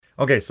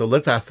Okay, so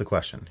let's ask the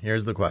question.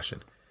 Here's the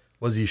question.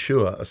 Was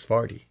Yeshua a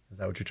Sephardi? Is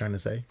that what you're trying to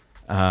say?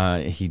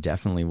 He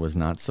definitely was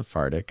not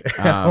Sephardic.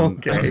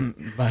 Okay.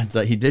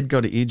 But he did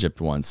go to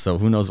Egypt once, so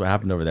who knows what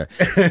happened over there.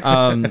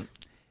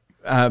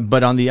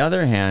 But on the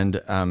other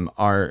hand,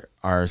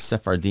 are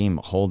Sephardim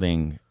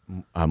holding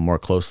more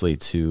closely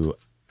to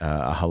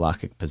a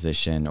halakhic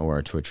position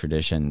or to a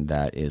tradition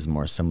that is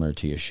more similar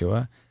to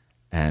Yeshua?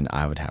 And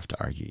I would have to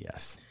argue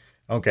yes.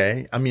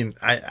 Okay. I mean,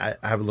 I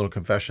have a little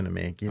confession to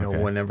make. You know,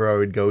 Okay. whenever I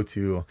would go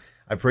to,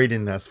 I prayed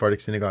in Sephardic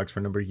synagogues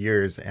for a number of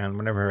years, and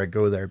whenever I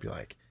go there, I'd be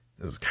like,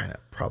 this is kind of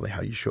probably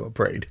how Yeshua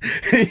prayed,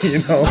 you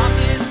know?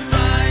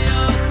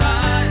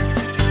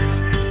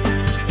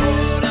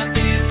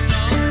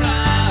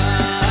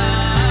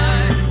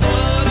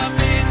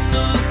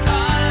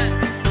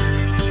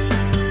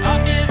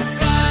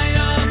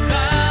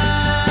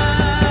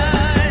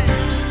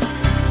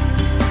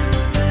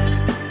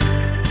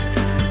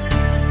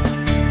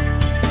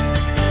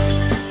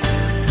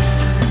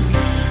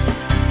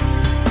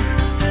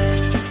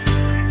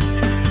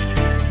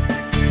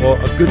 Well,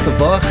 a good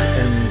tabach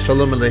and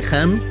shalom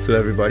aleichem to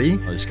everybody.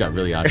 I just got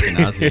really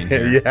Ashkenazi in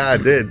here. Yeah, I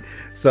did.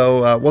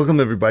 So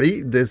welcome,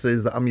 everybody. This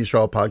is the Am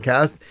Yisrael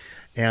podcast.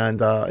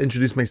 And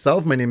introduce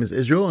myself. My name is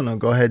Israel, and I'll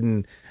go ahead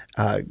and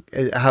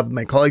have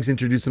my colleagues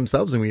introduce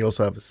themselves. And we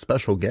also have a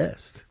special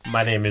guest.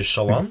 My name is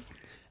Shalom.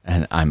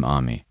 And I'm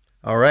Ami.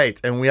 All right.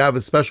 And we have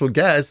a special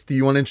guest. Do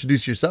you want to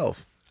introduce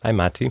yourself? I'm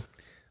Mati.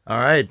 All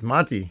right.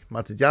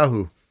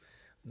 Matityahu.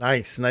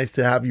 Nice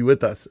to have you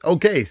with us.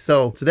 Okay,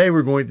 so today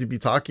we're going to be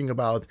talking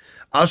about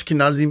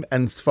Ashkenazim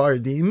and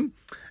Sephardim,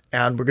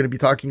 and we're going to be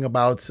talking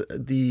about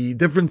the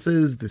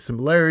differences, the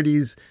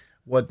similarities,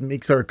 what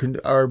makes our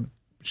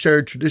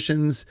shared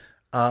traditions,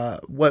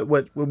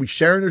 what we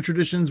share in our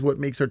traditions, what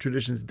makes our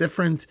traditions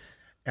different,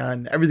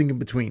 and everything in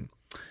between.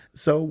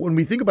 So when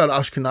we think about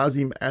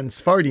Ashkenazim and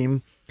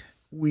Sephardim,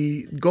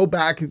 we go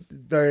back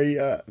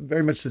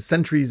very much to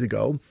centuries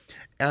ago,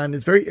 and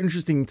it's very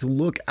interesting to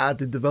look at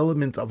the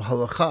development of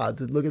halakha,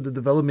 to look at the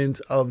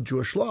development of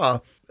Jewish law.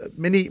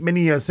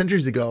 Many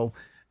centuries ago,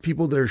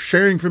 people that are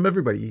sharing from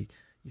everybody.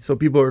 So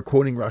people are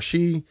quoting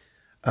Rashi.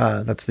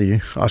 That's the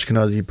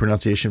Ashkenazi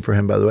pronunciation for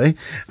him, by the way.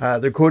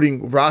 They're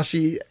quoting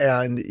Rashi,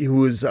 and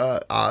who is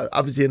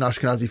obviously an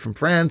Ashkenazi from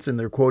France, and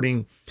they're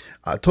quoting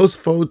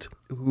Tosfot,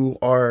 who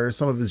are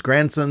some of his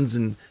grandsons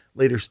and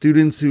later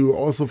students who are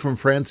also from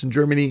France and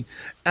Germany.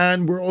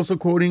 And we're also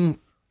quoting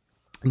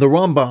the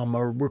Rambam,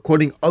 or we're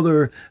quoting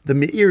the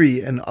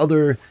Meiri and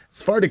other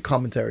Sephardic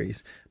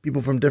commentaries,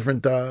 people from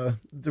different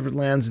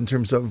lands in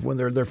terms of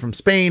whether they're from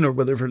Spain or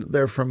whether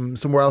they're from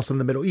somewhere else in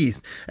the Middle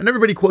East. And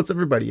everybody quotes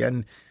everybody.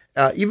 And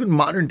even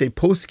modern day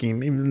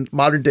poskim, even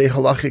modern day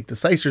halachic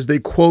decisors, they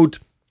quote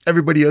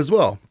everybody as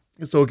well.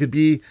 So it could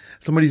be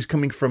somebody who's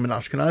coming from an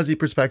Ashkenazi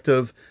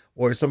perspective,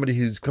 or somebody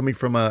who's coming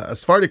from a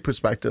Sephardic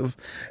perspective,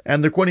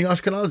 and they're quoting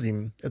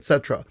Ashkenazim,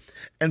 etc.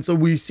 And so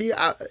we see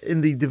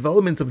in the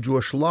development of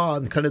Jewish law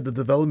and kind of the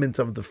development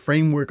of the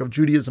framework of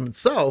Judaism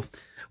itself,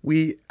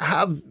 we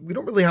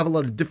don't really have a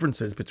lot of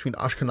differences between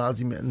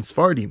Ashkenazim and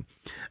Sephardim.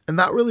 And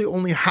that really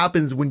only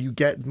happens when you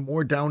get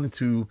more down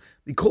into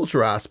the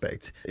culture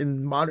aspect.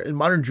 In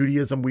modern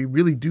Judaism, we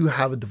really do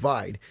have a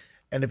divide.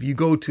 And if you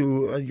go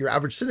to your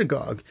average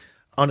synagogue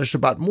on a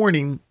Shabbat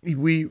morning,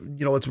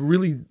 it's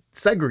really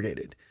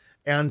segregated.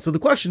 And so the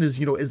question is,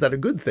 is that a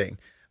good thing?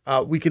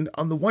 We can,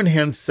 on the one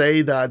hand,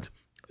 say that,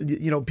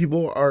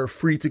 people are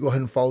free to go ahead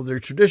and follow their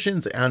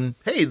traditions. And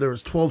hey,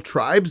 there's 12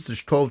 tribes.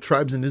 There's 12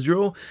 tribes in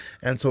Israel.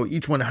 And so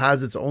each one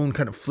has its own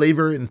kind of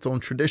flavor and its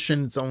own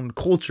tradition, its own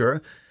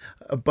culture.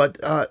 But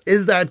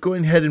is that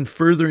going ahead and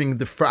furthering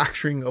the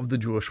fracturing of the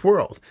Jewish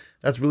world?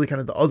 That's really kind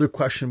of the other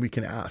question we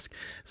can ask.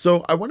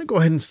 So I want to go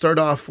ahead and start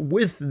off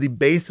with the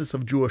basis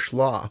of Jewish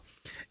law.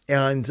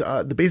 And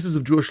the basis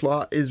of Jewish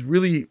law is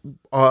really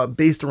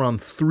based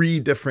around three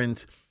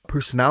different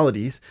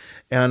personalities.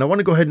 And I want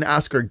to go ahead and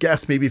ask our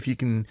guest, maybe if you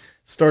can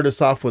start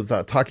us off with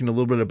talking a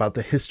little bit about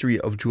the history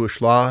of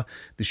Jewish law,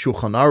 the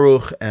Shulchan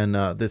Aruch, and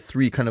the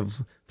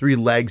three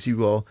legs,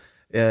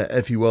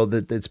 if you will,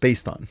 that it's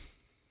based on.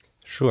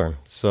 Sure.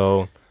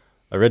 So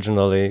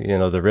originally,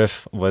 the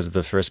Rif was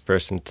the first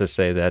person to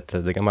say that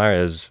the Gemara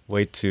is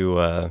way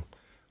too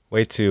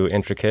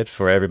intricate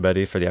for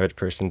everybody, for the average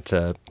person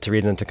to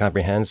read and to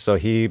comprehend. So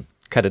he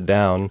cut it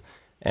down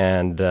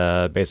and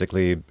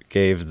basically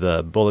gave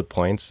the bullet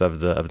points of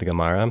the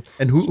Gemara.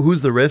 And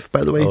who's the Rif,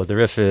 by the way? Oh, the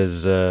Rif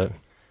is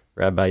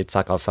Rabbi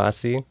Yitzhak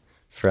Alfasi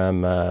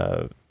from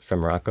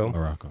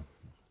Morocco.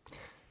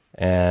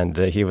 And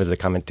he was a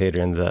commentator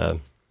in the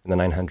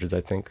 900s,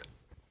 I think,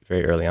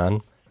 very early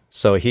on.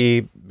 So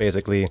he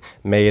basically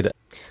made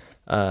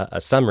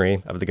a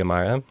summary of the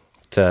Gemara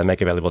to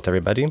make available to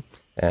everybody,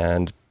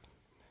 and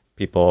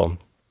people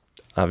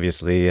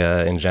obviously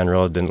in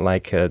general didn't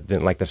like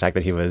the fact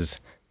that he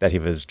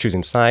was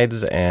choosing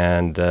sides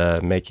and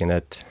making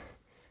it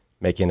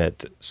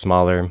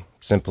smaller,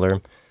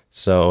 simpler.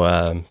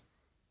 So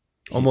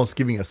almost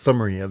giving a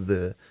summary of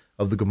the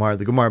Gemara.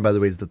 The Gemara, by the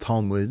way, is the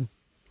Talmud.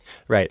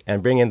 Right,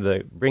 and bring in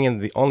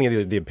the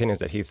only the opinions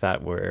that he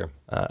thought were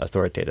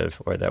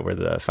authoritative or that were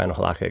the final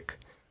halakhic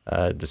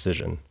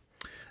decision.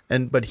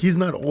 But he's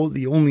not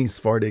the only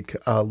Sephardic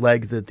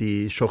leg that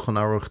the Shulchan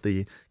Aruch,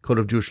 the Code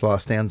of Jewish Law,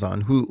 stands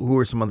on. Who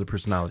are some other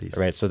personalities?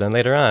 Right. So then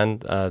later on,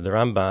 the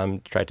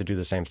Rambam tried to do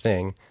the same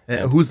thing.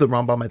 And who's the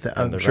Rambam?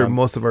 I'm sure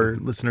most of our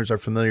listeners are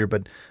familiar,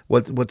 but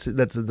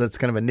that's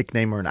kind of a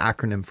nickname or an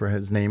acronym for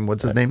his name.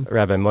 What's his name?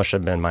 Rabbi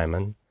Moshe ben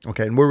Maimon.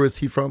 Okay, and where was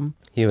he from?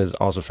 He was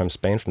also from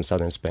Spain, from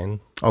southern Spain.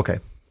 Okay.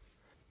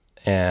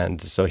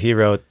 And so he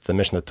wrote the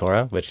Mishnah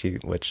Torah, which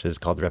is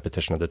called the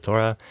Repetition of the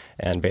Torah,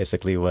 and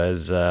basically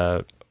was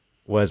a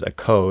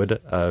code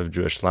of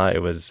Jewish law.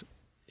 It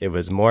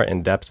was more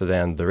in depth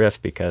than the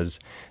Rif, because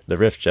the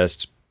Rif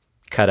just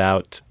cut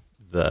out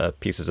the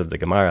pieces of the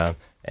Gemara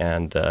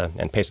and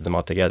pasted them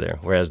all together,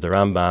 whereas the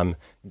Rambam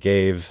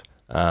gave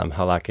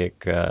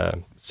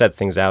halakhic, set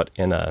things out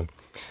in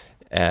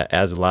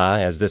as law,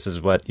 as this is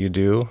what you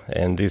do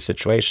in these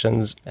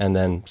situations, and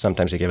then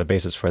sometimes he gave a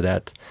basis for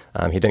that.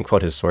 He didn't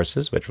quote his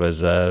sources, which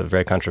was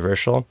very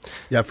controversial.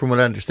 Yeah, from what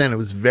I understand, it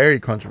was very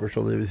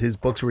controversial. His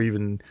books were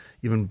even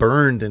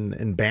burned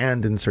and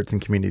banned in certain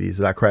communities. Is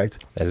that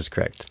correct? That is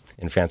correct,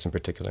 in France in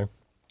particular.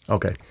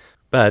 Okay.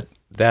 But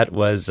that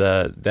was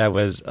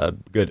a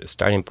good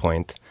starting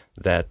point.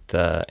 That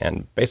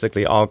and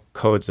basically all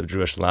codes of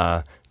Jewish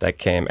law that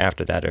came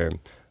after that are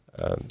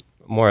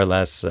more or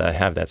less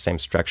have that same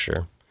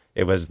structure.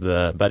 It was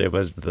the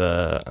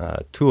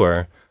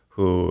Tur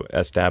who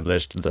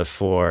established the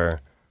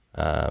four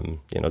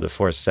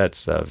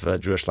sets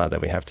of Jewish law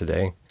that we have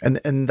today.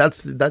 And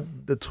that's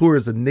the Tur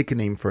is a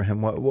nickname for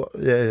him.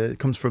 It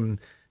comes from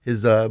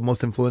his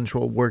most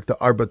influential work, the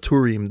Arba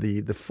Turim,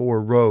 the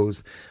four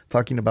rows,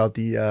 talking about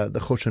the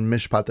Choshen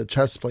Mishpat, the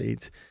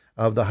chestplate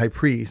of the high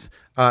priest.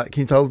 Can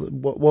you tell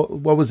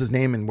what was his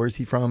name and where's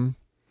he from?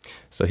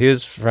 So he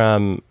was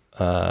from.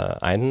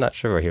 I'm not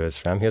sure where he was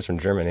from. He was from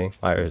Germany.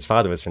 His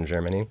father was from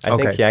Germany. I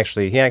think he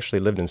actually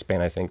lived in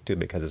Spain, I think, too,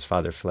 because his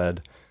father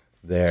fled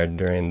there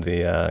during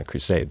the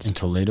Crusades. In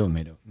Toledo,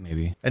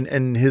 maybe.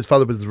 And his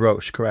father was the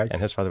Rosh, correct?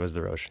 And his father was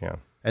the Rosh, yeah.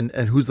 And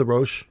who's the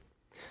Rosh?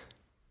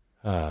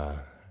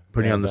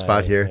 Putting you on the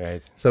spot here.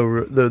 Right.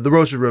 So the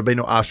Rosh is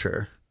Rabbeinu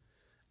Asher,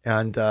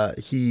 and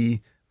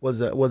he was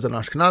an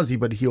Ashkenazi,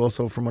 but he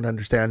also, from what I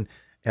understand,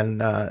 and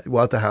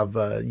we'll have to have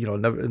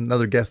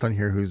another guest on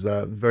here who's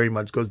very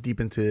much goes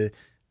deep into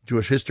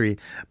Jewish history.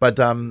 But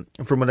from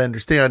what I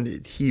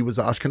understand, he was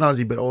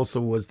Ashkenazi, but also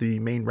was the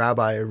main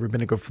rabbi of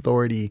rabbinic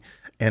authority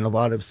in a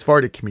lot of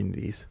Sephardic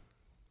communities.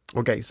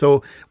 Okay,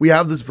 so we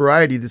have this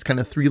variety, this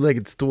kind of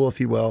three-legged stool, if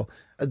you will,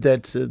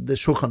 that the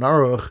Shulchan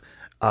Aruch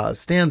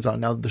stands on.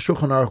 Now, the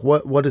Shulchan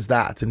Aruch, what is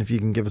that? And if you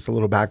can give us a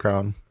little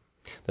background.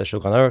 The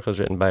Shulchan Aruch was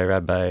written by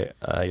Rabbi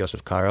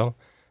Yosef Karo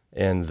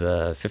in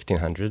the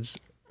 1500s.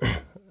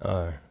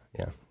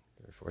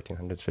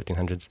 1400s,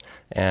 1500s.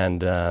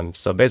 And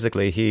so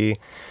basically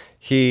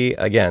he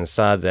again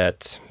saw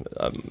that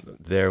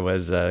there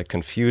was a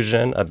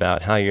confusion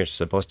about how you're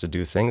supposed to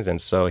do things.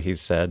 And so he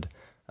said,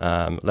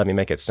 let me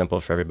make it simple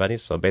for everybody.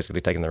 So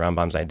basically taking the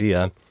Rambam's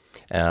idea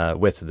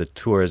with the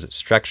Tur's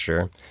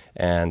structure.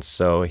 And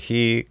so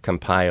he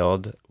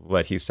compiled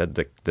what he said,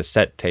 the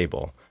set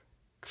table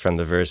from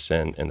the verse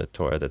in the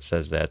Torah that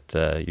says that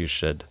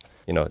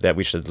that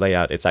we should lay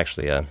out. It's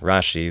actually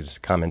Rashi's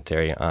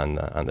commentary on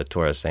the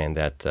Torah, saying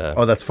that.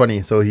 That's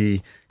funny. So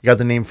he got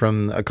the name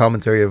from a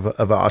commentary of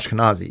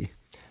Ashkenazi.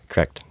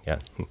 Correct. Yeah,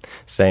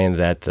 saying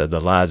that the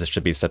laws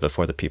should be set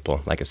before the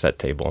people like a set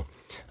table,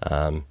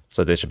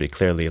 so they should be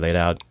clearly laid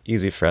out,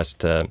 easy for us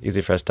to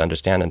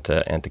understand and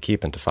to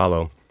keep and to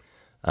follow.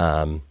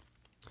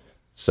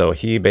 So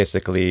he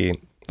basically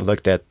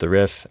looked at the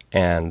Rif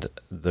and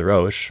the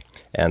Rosh,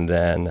 and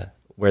then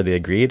where they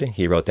agreed,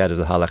 he wrote that as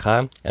the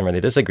halakha, and where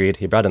they disagreed,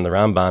 he brought in the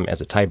Rambam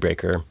as a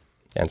tiebreaker,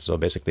 and so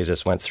basically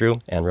just went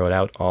through and wrote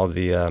out all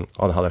the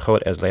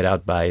halachot as laid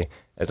out by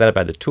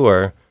the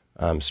Tur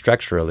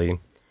structurally,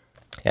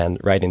 and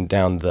writing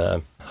down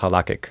the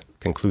halakhic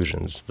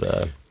conclusions,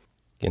 the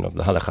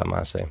halakha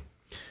maaseh.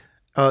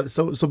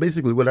 So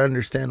basically, what I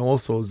understand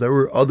also is there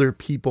were other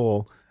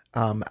people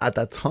at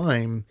that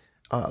time,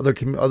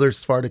 other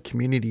Sephardic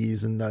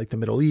communities in like the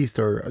Middle East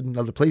or in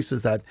other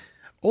places that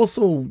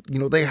also,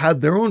 they had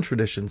their own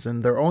traditions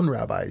and their own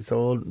rabbis,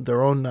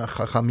 their own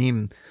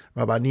chachamim,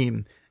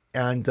 rabbanim.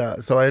 And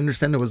so I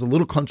understand it was a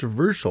little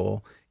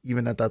controversial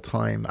even at that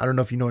time. I don't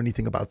know if you know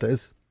anything about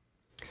this.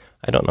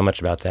 I don't know much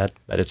about that,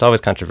 but it's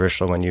always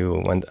controversial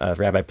when a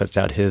rabbi puts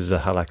out his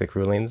halakhic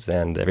rulings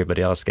and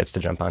everybody else gets to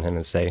jump on him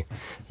and say,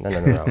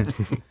 no.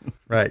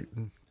 Right.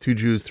 2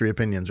 Jews, 3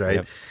 opinions, right?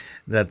 Yep.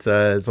 That's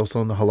it's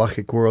also in the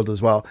halachic world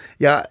as well.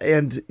 Yeah,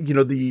 and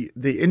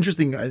the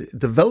interesting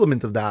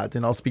development of that,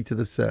 and I'll speak to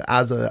this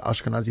as a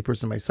Ashkenazi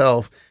person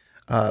myself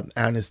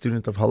and a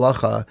student of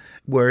halacha,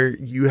 where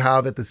you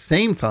have at the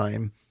same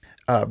time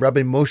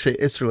Rabbi Moshe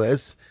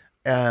Isserles,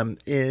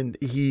 and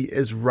he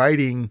is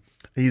writing.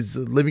 He's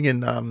living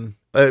in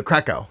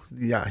Krakow.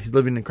 Yeah, he's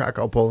living in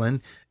Krakow,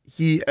 Poland,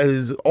 he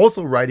is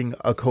also writing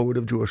a code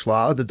of Jewish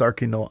law, the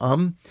Darkei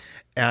Noam,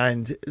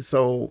 and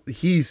so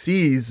he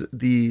sees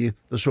the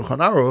Shulchan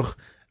Aruch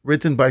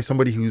written by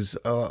somebody who's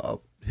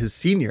his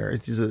senior.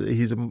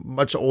 He's a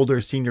much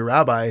older senior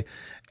rabbi,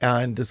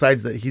 and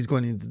decides that he's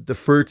going to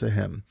defer to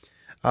him.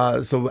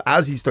 So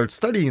as he starts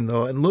studying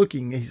though and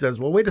looking, he says,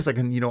 "Well, wait a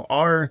second.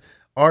 Our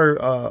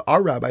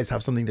rabbis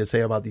have something to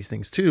say about these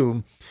things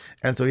too."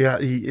 And so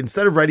he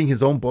instead of writing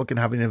his own book and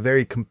having a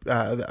very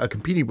a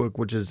competing book,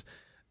 which is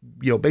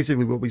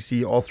basically what we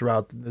see all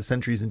throughout the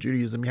centuries in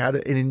Judaism, he had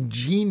an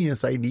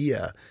ingenious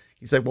idea.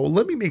 He's like, "Well,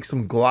 let me make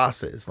some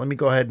glosses. Let me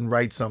go ahead and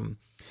write some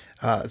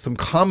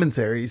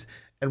commentaries,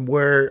 and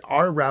where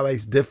our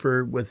rabbis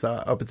differ with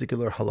a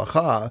particular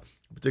halacha,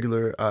 a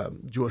particular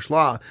Jewish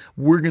law,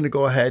 we're going to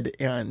go ahead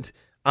and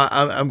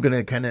I'm going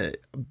to kind of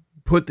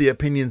put the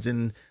opinions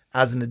in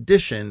as an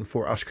addition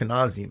for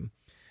Ashkenazim."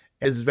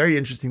 It's very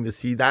interesting to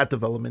see that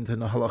development in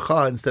the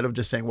halacha instead of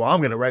just saying, "Well, I'm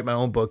going to write my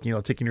own book,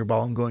 taking your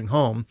ball and going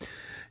home,"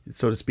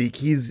 so to speak.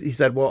 He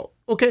said, "Well,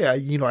 okay,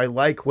 I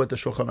like what the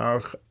Shulchan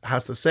Aruch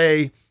has to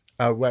say,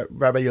 what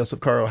Rabbi Yosef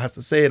Karo has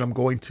to say, and I'm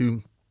going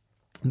to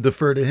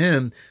defer to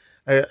him,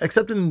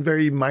 except in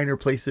very minor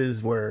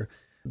places where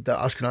the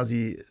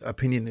Ashkenazi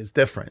opinion is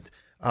different."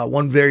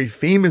 One very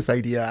famous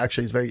idea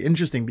actually is very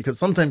interesting because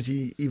sometimes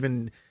he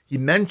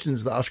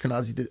mentions the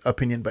Ashkenazi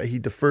opinion, but he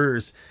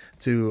defers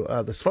to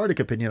the Sephardic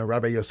opinion, or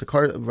Rabbi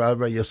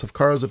Yosef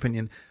Karo's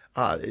opinion.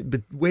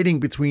 Waiting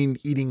between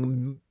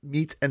eating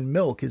meat and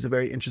milk is a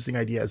very interesting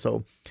idea.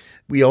 So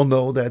we all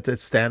know that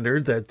it's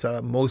standard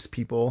that most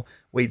people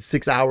wait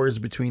 6 hours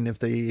between if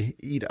they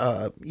eat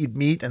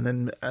meat and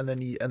then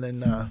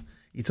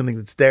eat something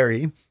that's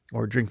dairy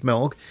or drink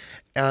milk.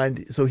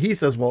 And so he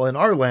says, well, in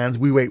our lands,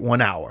 we wait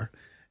 1 hour.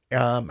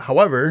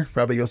 However,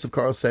 Rabbi Yosef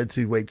Karo said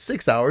to wait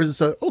 6 hours.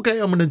 So, okay,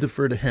 I'm going to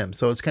defer to him.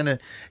 So it's kind of,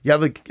 you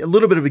have a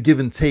little bit of a give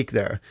and take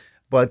there.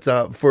 But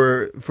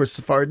for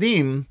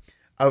Sephardim,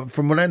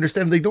 from what I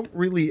understand, they don't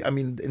really,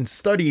 in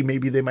study,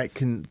 maybe they might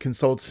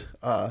consult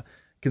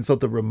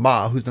the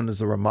Ramah, who's known as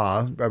the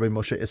Ramah, Rabbi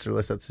Moshe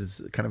Isserles. That's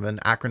his kind of an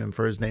acronym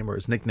for his name or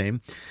his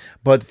nickname.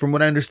 But from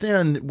what I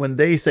understand, when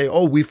they say,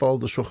 oh, we follow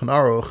the Shulchan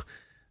Aruch,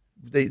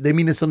 they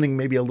mean it's something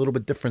maybe a little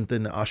bit different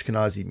than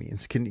Ashkenazi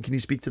means. Can you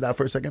speak to that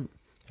for a second?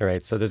 All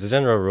right. So there's a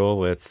general rule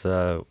with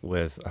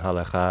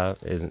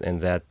halacha in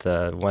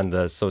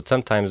that so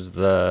sometimes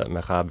the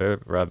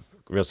mechaber, Rabbi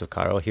Yosef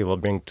Karo, he will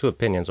bring two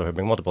opinions, or he'll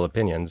bring multiple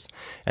opinions,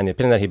 and the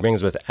opinion that he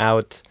brings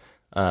without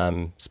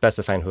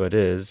specifying who it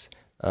is,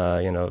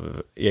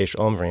 Yesh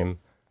Omrim,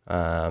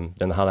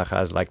 then the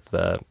halacha is like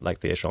the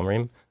Yesh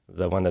Omrim,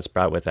 the one that's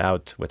brought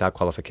without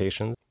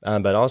qualifications.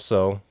 But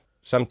also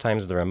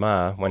sometimes the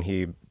Ramah, when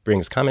he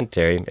brings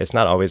commentary, it's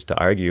not always to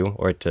argue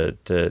or to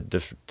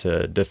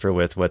differ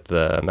with what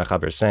the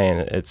mechaber is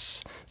saying.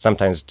 It's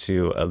sometimes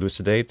to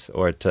elucidate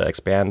or to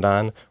expand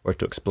on or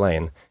to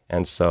explain.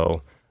 And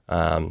so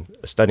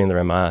studying the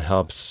Ramah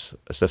helps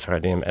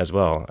Sephardim as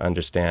well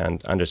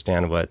understand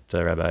what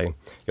Rabbi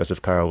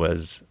Yosef Karo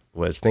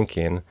was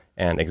thinking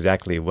and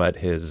exactly what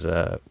his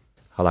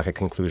halakha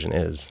conclusion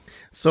is.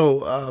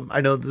 So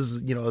I know this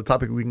is a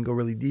topic we can go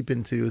really deep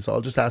into, so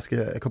I'll just ask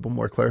a couple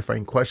more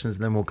clarifying questions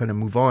and then we'll kind of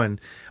move on.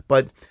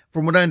 But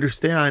from what I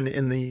understand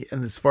in the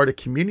Sephardic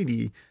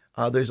community,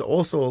 there's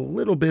also a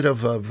little bit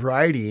of a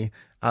variety,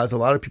 as a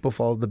lot of people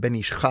follow the Ben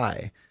Ish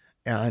Chai.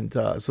 And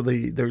so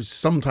there's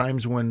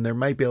sometimes when there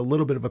might be a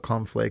little bit of a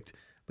conflict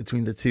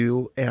between the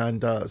two,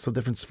 and so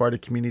different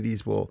Sephardic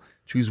communities will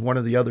choose one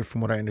or the other,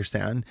 from what I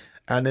understand.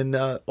 And then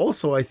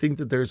also I think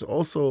that there's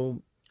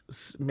also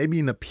maybe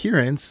an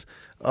appearance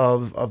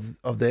of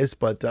this,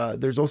 but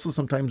there's also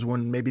sometimes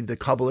when maybe the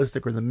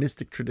Kabbalistic or the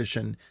mystic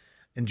tradition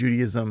in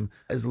Judaism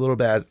is a little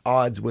bit at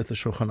odds with the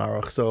Shulchan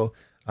Aruch. So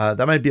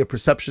that might be a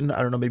perception.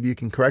 I don't know, maybe you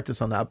can correct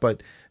us on that,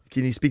 but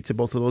can you speak to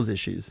both of those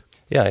issues?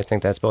 Yeah, I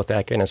think that's both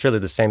accurate. And it's really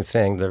the same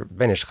thing, the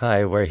Ben Ish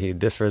Chai, where he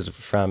differs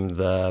from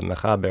the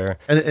mechaber.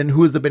 And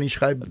who is the Ben Ish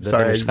Chai? The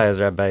Ben Ish Chai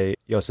is Rabbi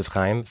Yosef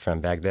Chaim from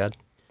Baghdad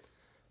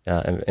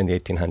in the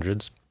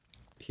 1800s.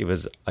 He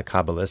was a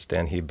Kabbalist,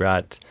 and he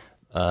brought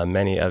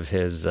many of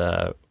his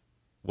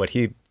what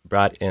he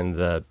brought in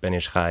the Ben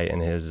Ish Chai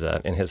in his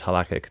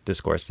halakhic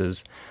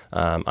discourses.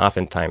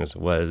 Oftentimes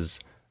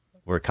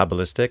were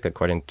Kabbalistic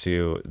according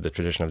to the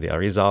tradition of the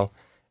Arizal,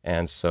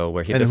 and so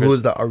where he and differs, who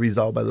is the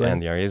Arizal, by the way?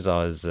 And the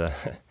Arizal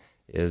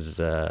is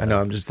I know,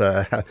 I'm just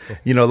a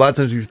lot of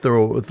times we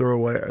throw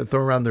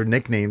around their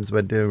nicknames,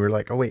 but we're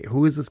like, oh wait,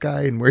 who is this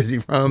guy and where's he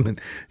from?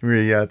 And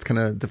it's kind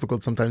of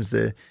difficult sometimes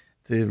to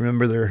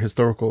remember their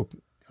historical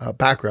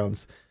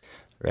backgrounds.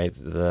 Right.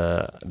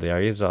 The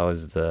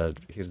Arizal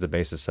he's the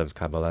basis of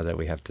Kabbalah that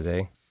we have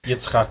today.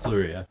 Yitzchak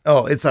Luria.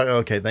 Oh, it's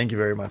okay. Thank you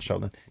very much,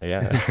 Sheldon.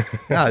 Yeah.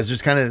 Yeah, it's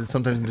just kind of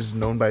sometimes just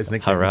known by his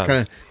nickname. It's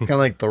kind of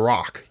like The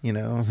Rock,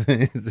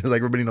 It's like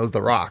everybody knows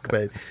The Rock,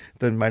 but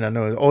they might not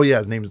know. Oh yeah,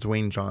 his name is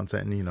Dwayne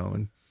Johnson,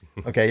 And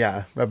okay,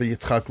 yeah, Rabbi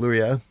Yitzchak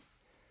Luria.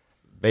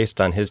 Based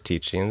on his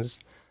teachings,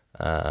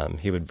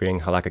 he would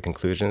bring halakha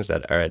conclusions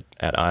that are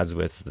at odds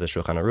with the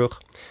Shulchan Aruch,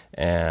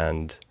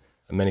 and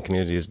many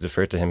communities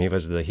deferred to him. He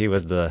was the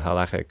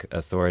halachic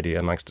authority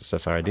amongst the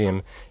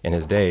Sephardim in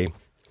his day.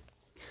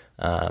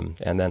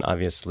 And then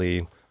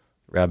obviously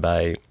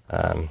Rabbi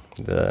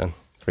the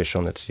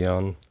Rishon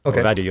LeZion,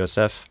 Ovadia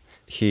Yosef,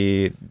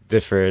 he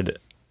differed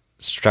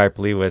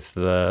sharply with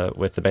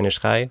the Ben Ish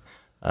Chai,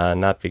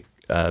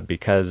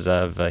 because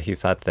of he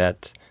thought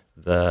that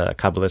the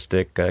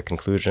Kabbalistic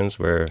conclusions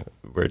were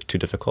too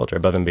difficult or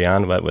above and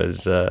beyond what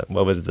was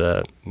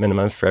the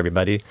minimum for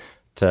everybody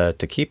to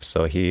keep.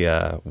 So he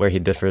where he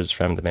differs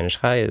from the Ben Ish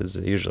Chai is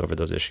usually over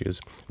those issues,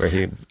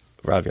 where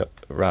Rav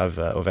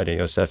Ovadia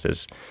Yosef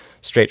is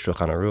straight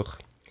Shulchan Aruch,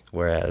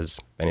 whereas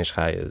Ben Ish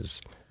Chai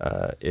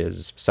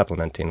is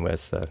supplementing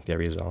with the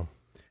Arizal.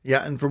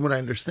 Yeah, and from what I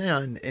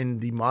understand, in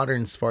the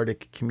modern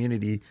Sephardic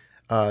community,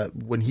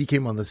 when he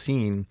came on the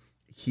scene,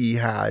 he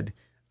had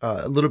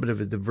a little bit of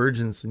a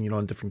divergence, and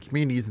in different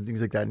communities and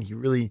things like that, and he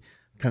really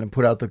kind of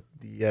put out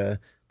the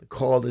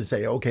call to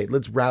say, okay,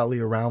 let's rally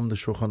around the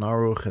Shulchan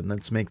Aruch and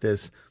let's make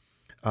this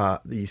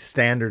the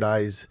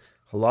standardized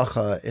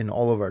halacha in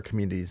all of our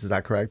communities. Is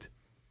that correct?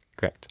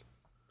 Correct.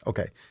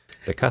 Okay.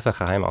 The Kaf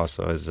HaChaim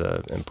also is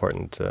an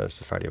important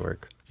Sephardi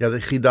work. Yeah, the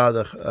Chida,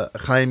 the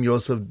Chaim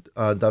Yosef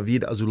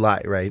David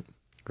Azulai, right?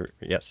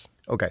 Yes.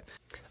 Okay.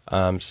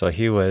 So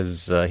he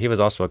was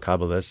also a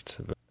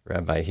Kabbalist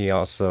rabbi. He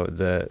also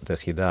the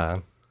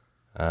Chida.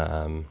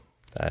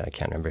 I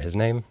can't remember his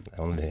name.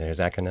 Only his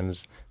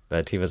acronyms.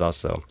 But he was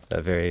also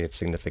a very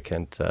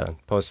significant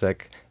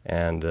posek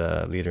and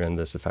leader in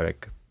the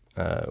Sephardic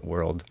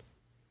world.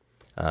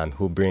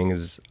 Who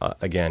brings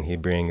he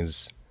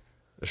brings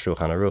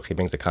Shulchan Aruch. He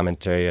brings the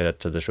commentary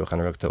to the Shulchan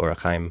Aruch to Orach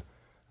Chaim,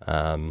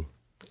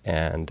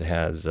 and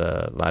has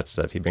lots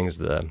of. He brings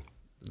the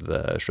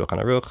Shulchan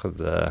Aruch,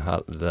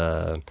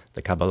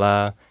 the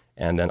Kabbalah,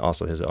 and then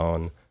also his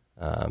own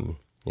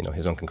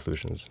his own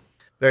conclusions.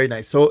 Very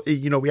nice. So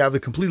we have a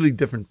completely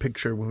different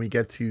picture when we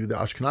get to the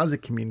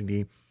Ashkenazic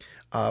community.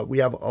 We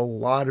have a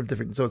lot of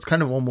different. So it's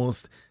kind of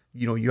almost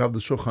you have the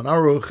Shulchan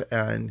Aruch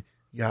and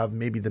you have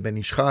maybe the Ben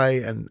Ish Chai,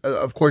 and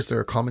of course there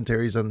are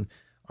commentaries on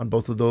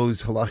both of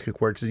those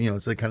halachic works.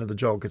 It's like kind of the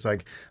joke. It's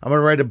like, I'm going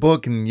to write a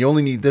book and you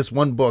only need this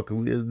one book. The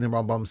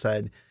Rambam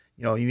said,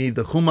 you need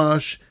the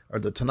Chumash or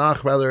the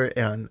Tanakh rather,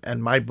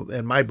 and my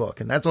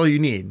book, and that's all you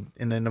need.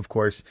 And then of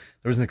course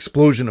there was an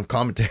explosion of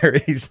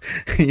commentaries,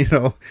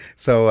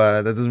 so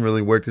that doesn't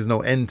really work. There's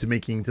no end to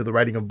the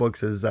writing of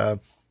books, as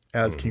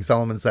King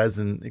Solomon says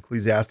in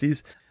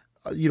Ecclesiastes.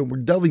 We're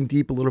delving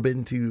deep a little bit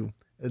into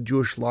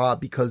Jewish law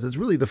because it's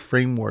really the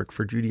framework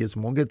for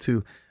Judaism. We'll get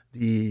to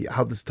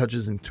how this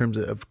touches in terms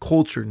of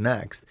culture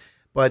next,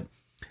 but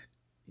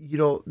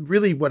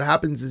really what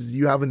happens is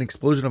you have an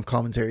explosion of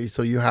commentaries.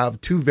 So you have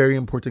two very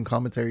important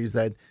commentaries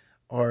that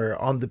are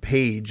on the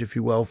page, if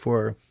you will,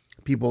 for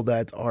people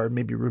that are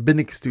maybe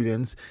rabbinic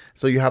students.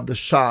 So you have the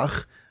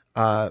Shach,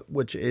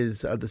 which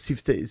is the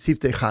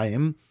Siftei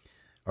Chaim,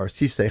 or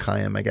Sifsei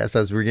Chaim, I guess,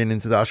 as we're getting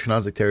into the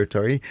Ashkenazic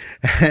territory,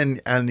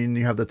 and then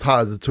you have the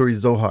Taz, the Turi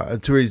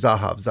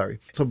Zahav, sorry.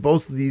 So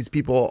both of these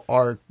people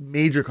are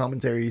major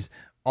commentaries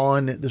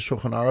on the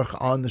Shulchan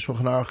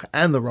Aruch,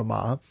 and the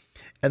Ramah,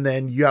 and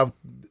then you have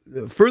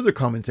further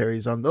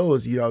commentaries on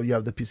those. You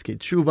have the Piskei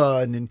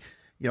Tshuva, and then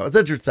et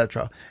cetera, et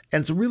cetera.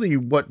 And so really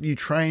what you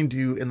try and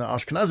do in the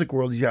Ashkenazic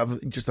world is you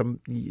have just a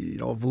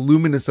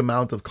voluminous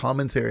amount of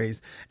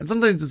commentaries, and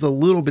sometimes it's a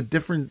little bit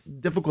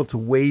difficult to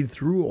wade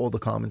through all the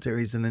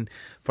commentaries and then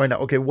find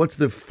out, okay, what's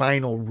the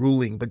final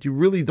ruling? But you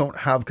really don't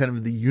have kind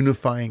of the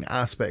unifying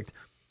aspect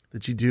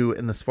that you do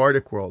in the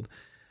Sephardic world.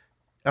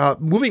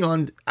 Moving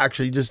on,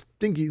 actually, just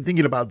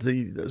thinking about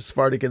the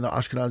Sephardic and the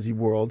Ashkenazi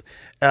world,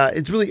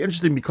 it's really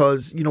interesting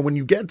because when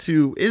you get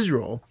to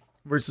Israel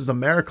versus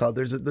America,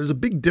 there's a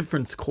big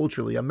difference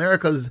culturally.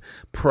 America's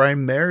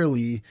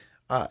primarily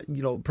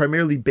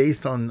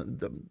based on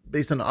the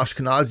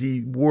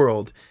Ashkenazi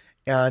world,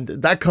 and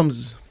that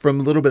comes from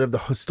a little bit of the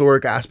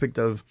historic aspect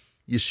of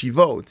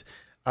yeshivot.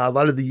 A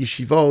lot of the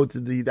yeshivot,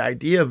 the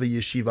idea of a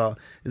yeshiva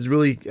is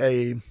really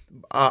a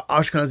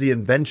Ashkenazi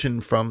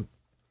invention from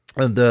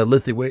the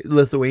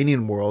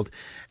Lithuanian world,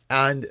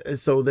 and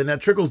so then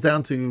that trickles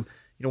down to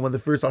when the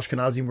first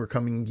Ashkenazim were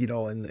coming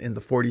in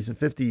the 40s and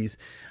 50s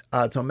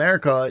to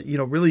America,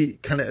 really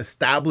kind of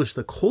established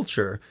the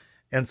culture.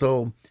 And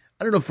so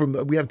I don't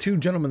know, we have two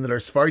gentlemen that are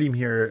Sephardim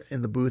here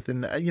in the booth,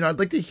 and I'd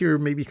like to hear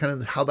maybe kind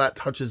of how that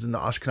touches in the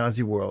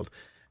Ashkenazi world,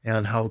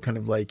 and how kind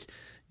of like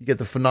you get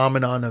the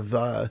phenomenon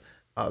of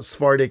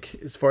Sephardic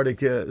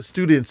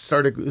students,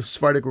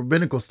 Sephardic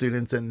rabbinical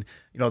students, and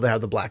they have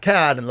the black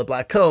hat and the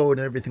black coat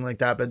and everything like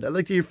that. But I'd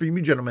like to hear from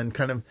you gentlemen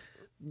kind of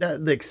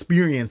the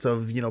experience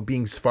of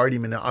being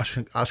Sephardim in the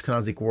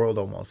Ashkenazic world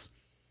almost.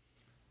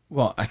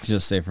 Well, I can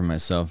just say for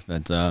myself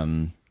that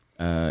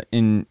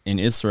in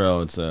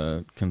Israel it's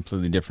a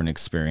completely different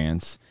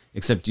experience,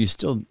 except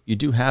you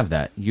do have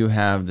that. You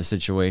have the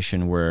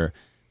situation where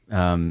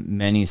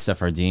many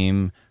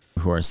Sephardim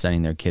who are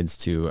sending their kids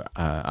to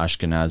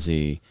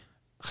Ashkenazi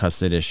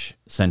Hasidic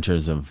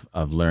centers of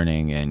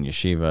learning and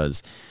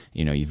yeshivas,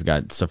 you've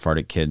got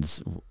Sephardic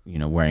kids,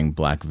 wearing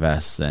black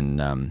vests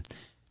and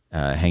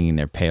hanging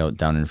their payot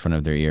down in front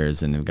of their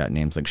ears, and they've got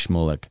names like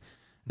Shmulek.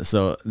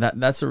 So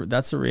that's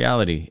a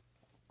reality.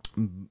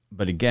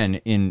 But again,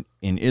 in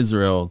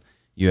Israel,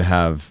 you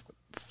have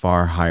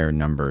far higher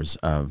numbers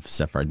of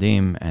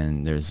Sephardim,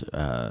 and there's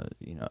a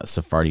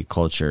Sephardi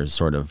culture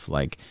sort of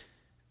like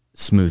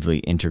smoothly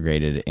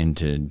integrated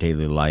into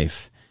daily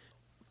life.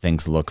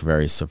 Things look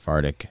very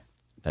Sephardic.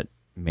 That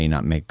may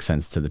not make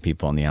sense to the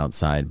people on the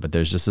outside, but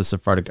there's just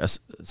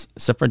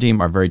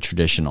Sephardim are very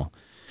traditional.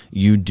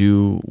 You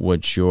do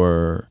what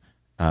your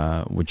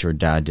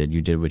dad did.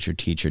 You did what your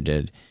teacher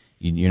did.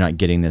 You're not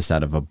getting this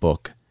out of a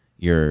book.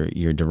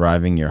 You're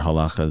deriving your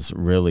halachas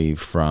really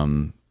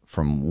from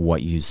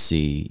what you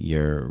see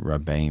your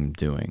rabbeim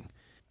doing.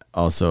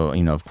 Also,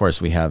 of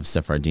course, we have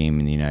Sephardim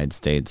in the United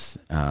States,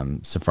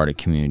 Sephardic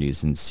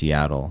communities in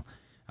Seattle,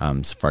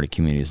 Sephardic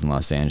communities in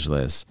Los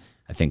Angeles.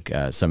 I think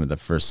some of the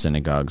first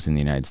synagogues in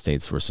the United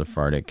States were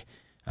Sephardic,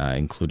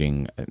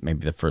 including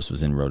maybe the first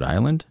was in Rhode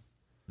Island.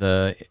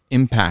 The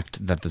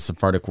impact that the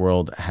Sephardic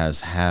world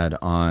has had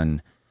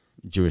on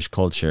Jewish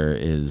culture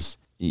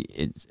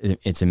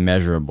it's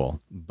immeasurable.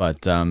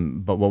 But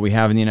what we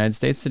have in the United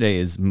States today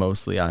is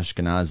mostly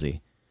Ashkenazi,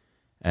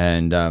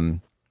 and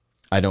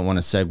I don't want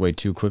to segue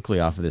too quickly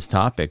off of this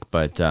topic,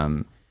 but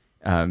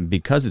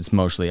because it's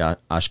mostly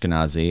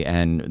Ashkenazi,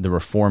 and the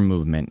Reform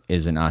movement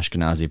is an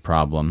Ashkenazi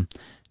problem,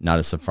 not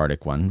a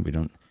Sephardic one.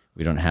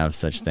 We don't have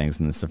such things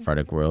in the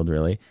Sephardic world,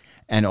 really.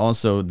 And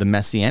also, the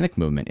Messianic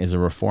movement is a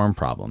Reform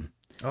problem.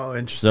 Oh,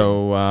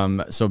 interesting.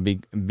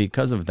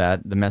 Because of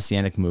that, the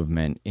Messianic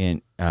movement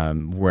in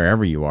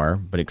wherever you are,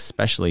 but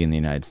especially in the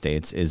United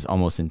States, is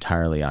almost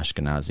entirely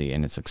Ashkenazi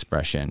in its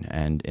expression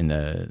and in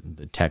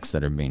the texts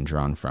that are being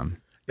drawn from.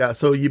 Yeah,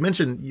 so you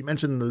mentioned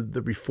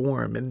the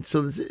Reform, and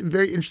so it's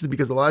very interesting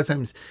because a lot of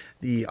times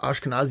the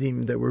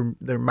Ashkenazim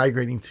they're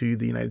migrating to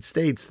the United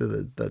States, to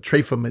the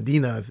Treifa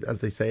Medina, as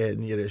they say it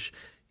in Yiddish,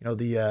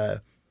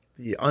 the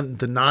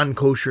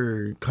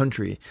non-kosher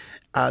country.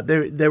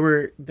 They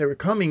were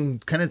coming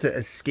kind of to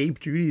escape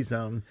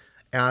Judaism,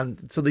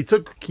 and so they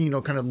took kind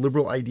of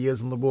liberal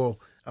ideas and liberal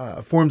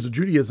forms of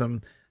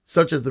Judaism,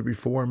 such as the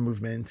Reform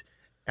movement,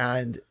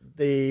 and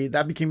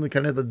that became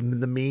kind of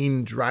the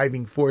main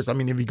driving force. I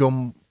mean, if you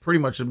go pretty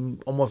much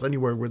almost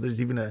anywhere where there's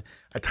even a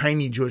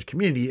tiny Jewish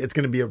community, it's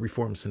going to be a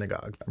Reform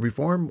synagogue,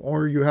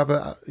 or you have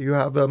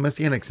a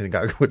Messianic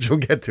synagogue, which we'll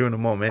get to in a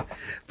moment.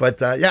 But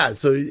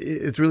so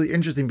it's really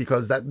interesting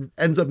because that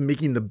ends up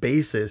making the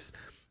basis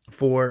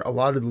for a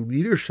lot of the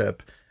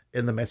leadership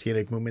in the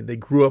Messianic movement. They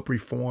grew up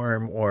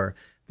Reform, or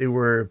they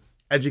were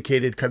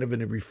educated kind of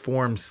in a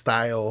Reform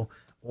style,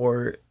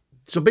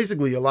 so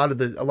basically, a lot of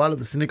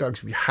the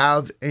synagogues we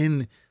have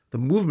in the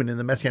movement, in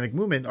the Messianic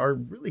movement, are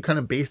really kind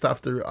of based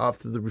after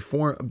the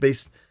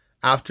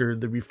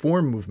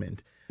Reform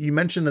movement. You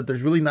mentioned that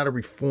there's really not a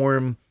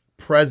Reform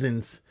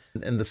presence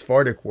in the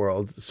Sephardic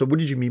world. So what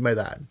did you mean by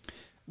that?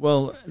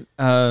 Well,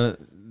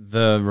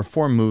 the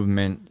Reform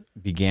movement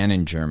began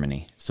in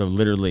Germany, so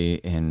literally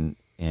in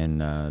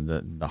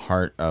the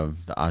heart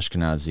of the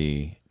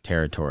Ashkenazi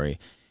territory,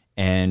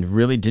 and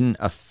really didn't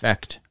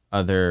affect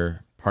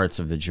other parts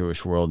of the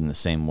Jewish world in the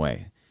same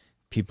way.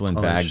 People in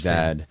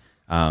Baghdad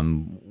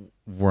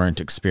weren't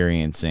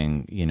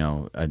experiencing,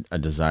 a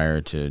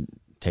desire to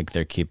take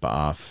their kippah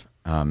off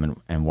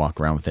and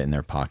walk around with it in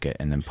their pocket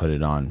and then put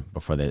it on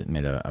before they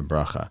made a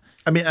bracha.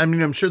 I mean,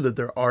 I'm sure that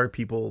there are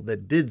people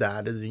that did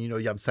that.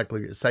 You have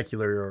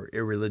secular or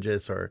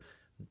irreligious, or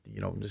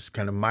just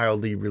kind of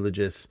mildly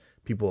religious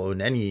people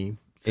in any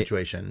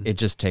situation. It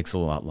just takes a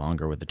lot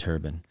longer with the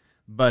turban.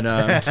 But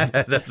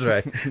that's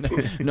right.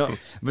 No,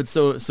 but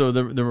so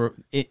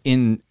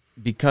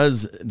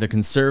because the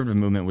conservative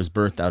movement was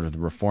birthed out of the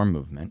Reform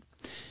movement,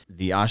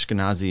 the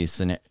Ashkenazi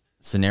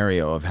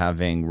scenario of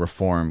having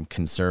Reform,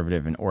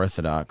 conservative, and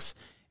Orthodox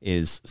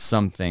is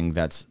something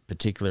that's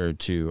particular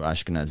to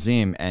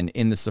Ashkenazim. And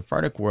in the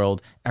Sephardic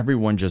world,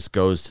 everyone just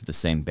goes to the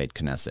same Beit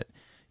Knesset.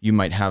 You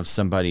might have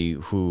somebody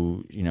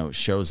who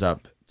shows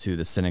up to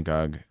the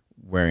synagogue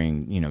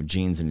wearing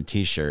jeans and a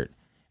t-shirt,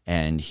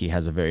 and he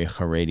has a very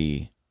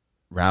Haredi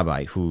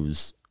rabbi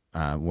who's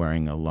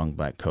wearing a long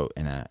black coat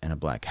and a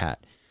black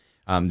hat.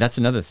 That's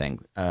another thing.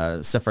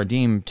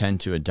 Sephardim tend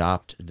to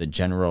adopt the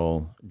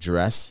general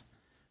dress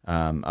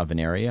of an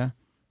area.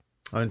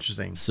 Oh,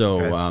 interesting.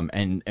 So,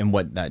 okay. And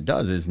what that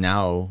does is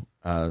now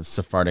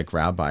Sephardic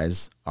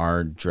rabbis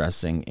are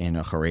dressing in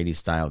a Haredi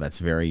style that's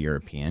very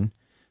European,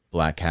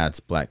 black hats,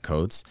 black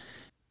coats.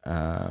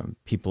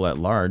 People at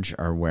large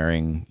are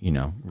wearing,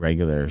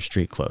 regular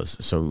street clothes.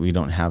 So we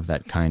don't have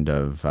that kind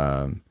of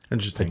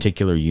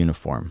particular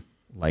uniform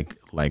like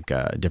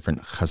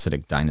different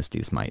Hasidic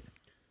dynasties might.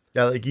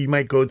 Yeah, like you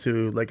might go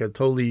to like a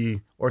totally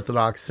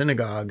Orthodox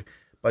synagogue,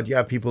 but you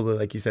have people that,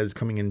 like you said, is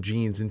coming in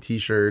jeans and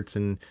t-shirts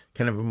and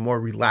kind of a more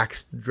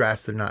relaxed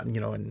dress. They're not,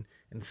 in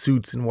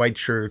suits and white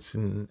shirts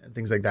and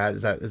things like that.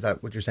 Is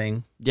that what you're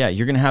saying? Yeah,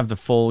 you're going to have the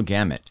full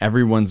gamut.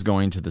 Everyone's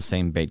going to the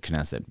same Beit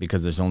Knesset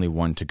because there's only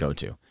one to go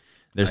to.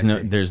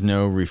 There's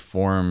no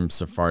Reform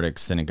Sephardic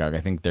synagogue. I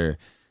think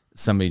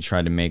somebody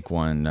tried to make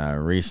one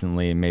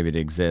recently, maybe it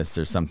exists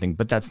or something,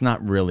 but that's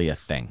not really a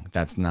thing.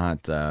 That's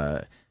not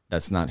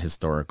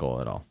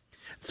historical at all.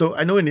 So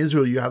I know in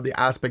Israel you have the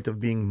aspect of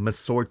being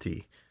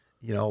Masorti.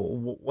 You know,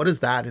 what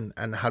is that,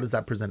 and how does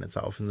that present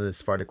itself in the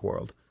Sephardic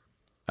world?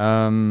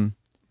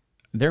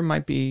 There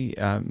might be,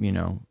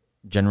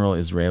 general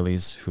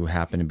Israelis who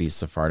happen to be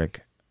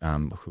Sephardic,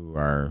 who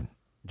are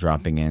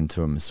dropping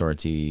into a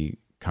Masorti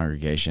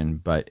congregation,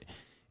 but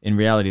in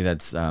reality,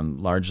 that's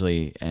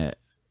largely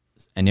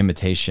an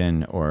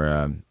imitation or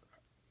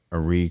a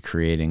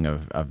recreating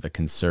of the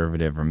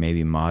conservative or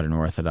maybe modern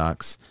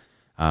Orthodox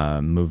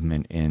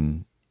movement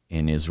in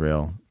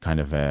Israel,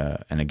 kind of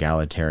an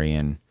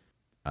egalitarian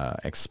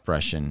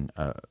expression,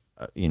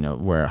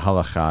 where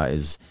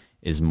halakha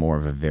is more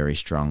of a very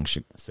strong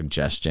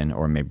suggestion,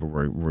 or maybe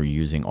we're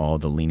using all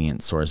the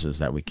lenient sources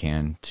that we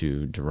can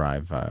to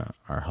derive our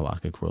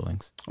halakhic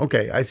rulings.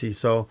 Okay, I see.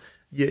 So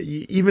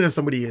even if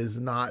somebody is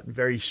not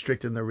very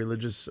strict in their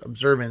religious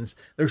observance,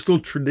 they're still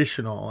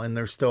traditional, and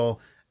they're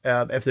still,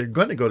 if they're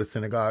going to go to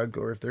synagogue,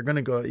 or if they're going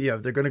to go,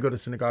 if they're going to go to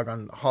synagogue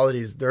on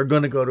holidays, they're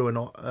going to go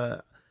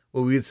to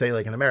what we would say,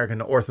 like in America,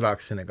 an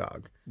Orthodox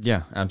synagogue.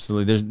 Yeah,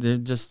 absolutely. There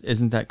just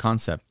isn't that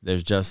concept.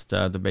 There's just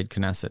the Beit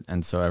Knesset,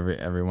 and so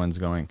everyone's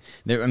going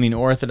there. I mean,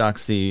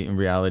 orthodoxy in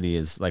reality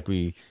is, like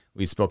we've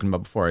spoken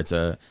about before. It's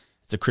a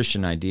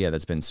Christian idea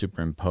that's been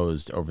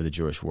superimposed over the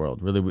Jewish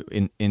world. Really,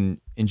 in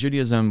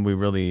Judaism, we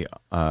really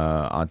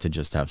ought to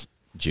just have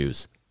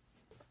Jews.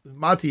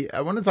 Mati,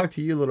 I want to talk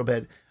to you a little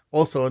bit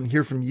also and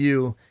hear from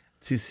you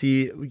to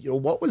see,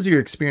 what was your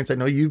experience? I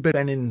know you've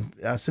been in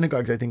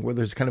synagogues, I think, where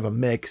there's kind of a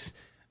mix.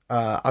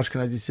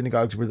 Ashkenazi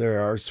synagogues where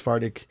there are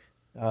Sephardic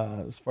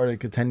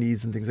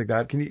attendees and things like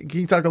that. Can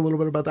you talk a little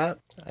bit about that?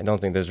 I don't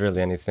think there's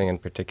really anything in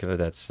particular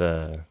that's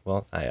the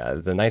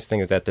nice thing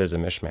is that there's a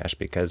mishmash,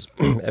 because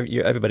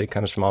everybody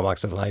comes from all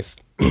walks of life.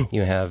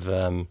 You have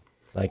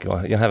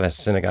you'll have a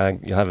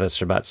synagogue, you'll have a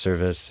Shabbat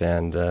service,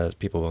 and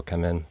people will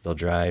come in, they'll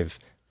drive,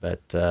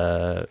 but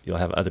you'll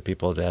have other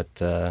people that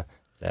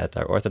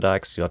are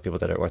Orthodox. You'll have people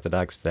that are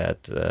Orthodox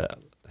that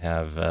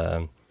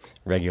have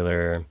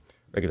regular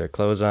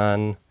clothes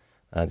on.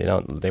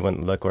 They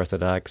wouldn't look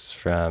Orthodox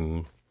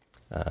from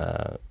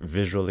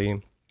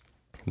visually,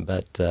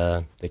 but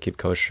they keep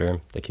kosher,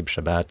 they keep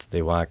Shabbat,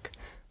 they walk,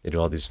 they do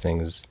all these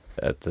things.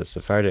 At the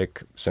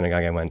Sephardic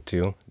synagogue I went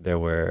to, there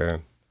were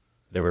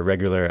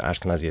regular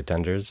Ashkenazi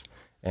attenders,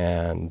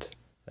 and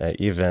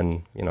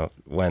even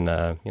when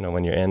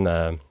you're in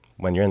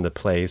the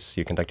place,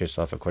 you conduct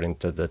yourself according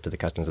to the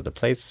customs of the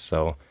place.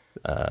 So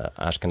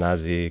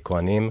Ashkenazi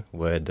Kohanim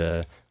would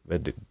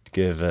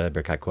give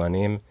Birkat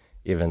Kohanim,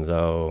 even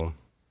though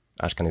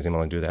Ashkenazim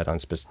only do that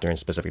during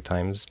specific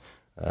times.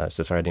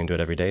 Sephardim do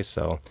it every day,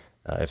 so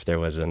if there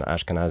was an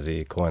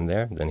Ashkenazi Kohen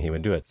there, then he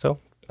would do it. So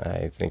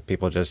I think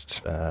people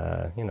just,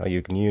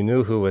 you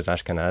knew who was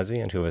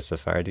Ashkenazi and who was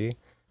Sephardi.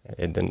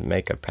 It didn't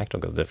make a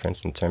practical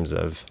difference in terms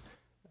of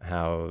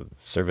how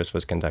service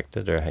was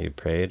conducted or how you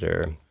prayed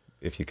or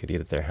if you could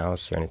eat at their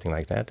house or anything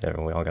like that.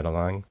 We all got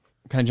along.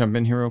 Can I jump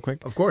in here real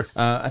quick? Of course.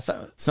 I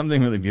thought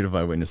something really beautiful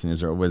I witnessed in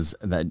Israel was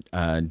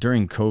that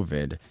during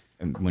COVID,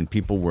 when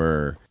people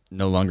were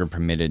no longer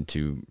permitted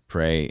to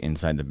pray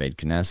inside the Beit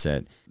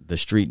Knesset, the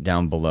street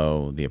down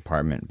below the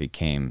apartment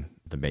became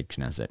the Beit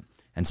Knesset.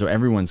 And so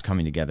everyone's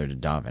coming together to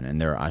daven.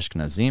 And there are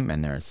Ashkenazim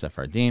and there are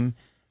Sephardim,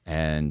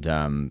 and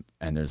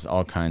there's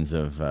all kinds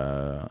of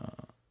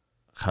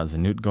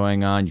chazanut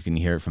going on. You can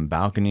hear it from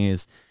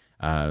balconies.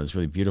 It was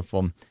really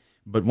beautiful.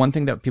 But one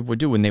thing that people would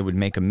do when they would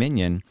make a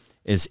minyan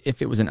is,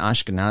 if it was an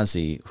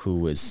Ashkenazi who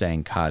was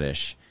saying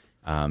Kaddish,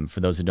 for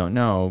those who don't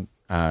know,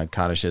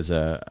 Kaddish is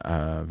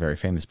a very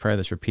famous prayer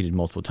that's repeated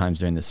multiple times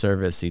during the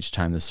service. Each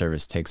time the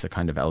service takes a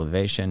kind of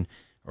elevation,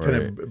 or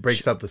kind of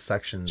breaks up the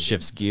sections,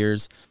 shifts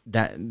gears.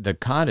 That the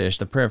Kaddish,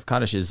 the prayer of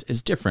Kaddish,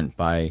 is different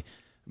by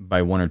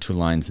one or two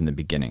lines in the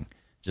beginning,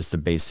 just the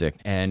basic.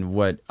 And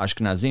what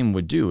Ashkenazim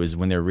would do is,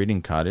 when they're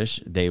reading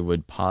Kaddish, they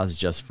would pause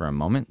just for a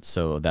moment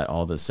so that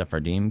all the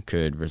Sephardim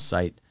could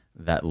recite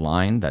that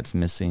line that's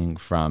missing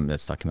from,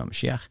 that's talking about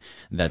Mashiach,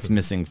 that's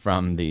missing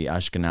from the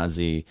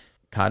Ashkenazi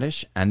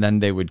Kaddish, and then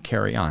they would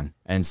carry on.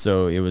 And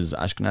so it was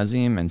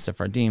Ashkenazim and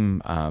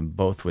Sephardim,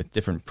 both with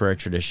different prayer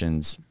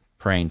traditions,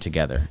 praying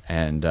together.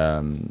 And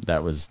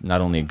that was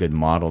not only a good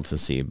model to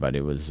see, but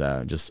it was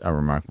just a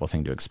remarkable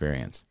thing to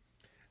experience.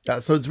 Yeah,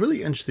 so it's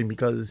really interesting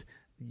because,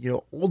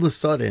 all of a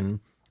sudden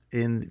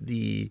in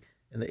the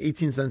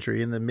 18th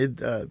century, in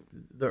the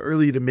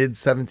early to mid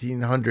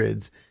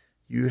 1700s,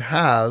 you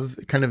have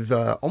kind of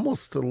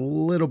almost a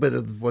little bit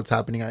of what's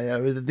happening. I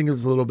think it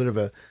was a little bit of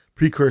a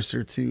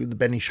precursor to the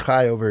Ben Ish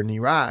Chai over in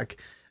Iraq.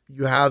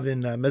 You have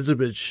in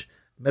Mezhebish,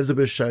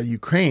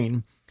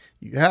 Ukraine,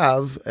 you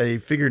have a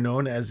figure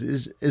known as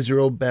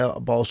Israel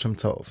Baal Shem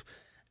Tov.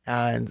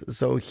 And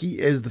so he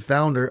is the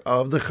founder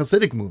of the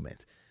Hasidic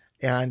movement.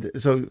 And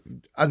so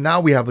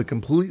now we have a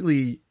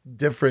completely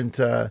different,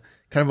 kind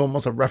of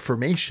almost a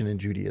reformation in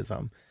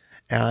Judaism.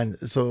 And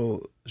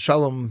so,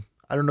 Shalom,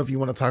 I don't know if you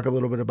want to talk a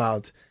little bit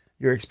about,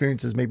 your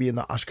experiences maybe in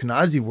the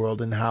Ashkenazi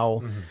world and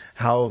how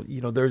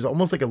there's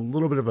almost like a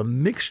little bit of a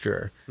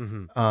mixture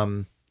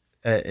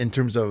in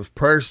terms of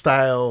prayer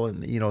style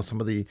and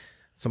some of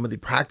the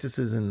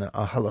practices in the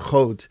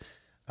halachot,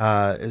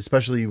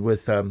 especially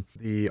with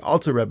the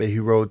Alter Rebbe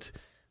who wrote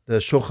the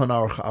Shulchan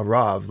Aruch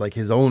Arav, like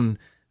his own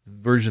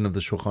version of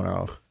the Shulchan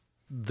Aruch.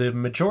 The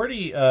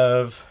majority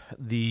of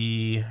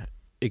the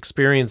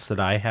experience that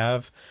I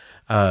have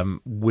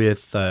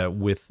with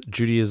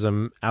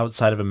Judaism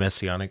outside of a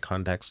messianic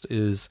context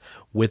is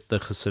with the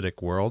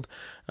Hasidic world,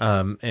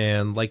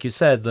 and like you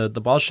said, the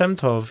Baal Shem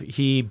Tov,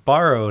 he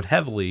borrowed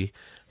heavily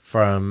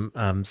from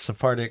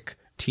Sephardic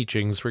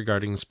teachings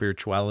regarding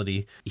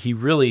spirituality. He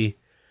really,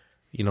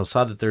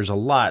 saw that there's a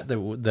lot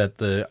that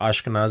the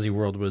Ashkenazi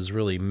world was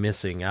really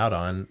missing out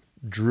on,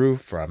 drew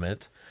from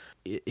it.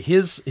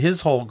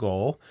 His whole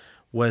goal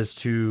was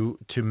to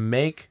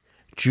make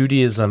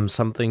Judaism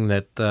something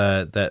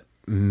that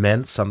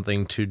meant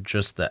something to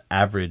just the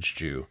average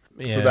Jew.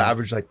 So the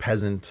average like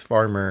peasant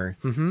farmer,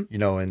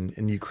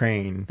 in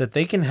Ukraine, that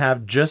they can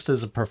have just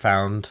as a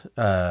profound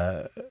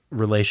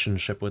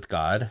relationship with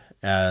God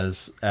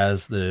as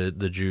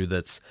the Jew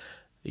that's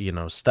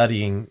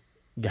studying,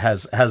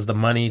 has the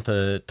money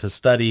to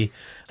study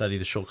the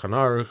Shulchan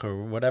Aruch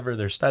or whatever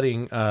they're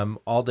studying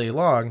all day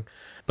long.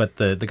 But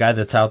the guy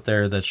that's out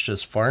there that's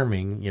just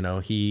farming,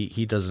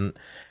 he doesn't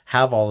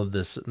have all of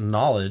this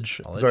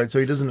knowledge. Right, so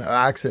he doesn't have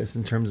access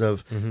in terms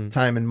of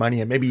time and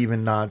money, and maybe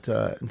even not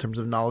in terms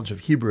of knowledge of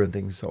Hebrew and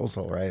things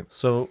also, right?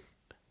 So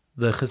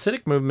the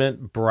Hasidic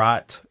movement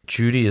brought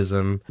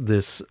Judaism,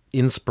 this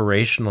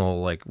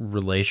inspirational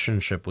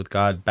relationship with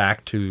God,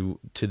 back to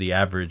the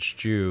average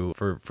Jew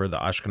for the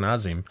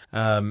Ashkenazim.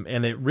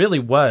 And it really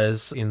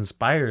was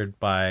inspired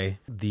by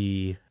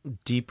the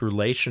deep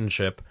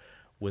relationship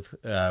with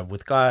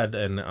God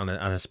and on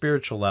a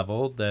spiritual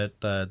level that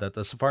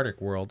the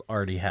Sephardic world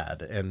already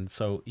had, and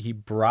so he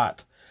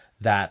brought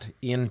that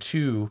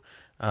into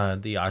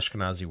the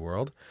Ashkenazi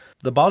world.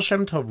 The Baal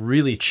Shem Tov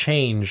really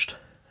changed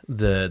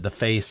the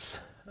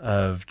face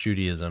of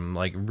Judaism,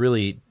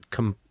 really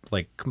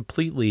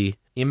completely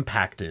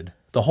impacted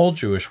the whole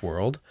Jewish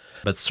world,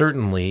 but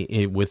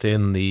certainly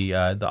within the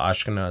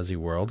Ashkenazi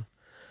world,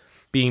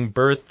 being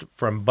birthed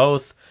from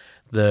both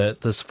the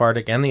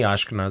Sephardic and the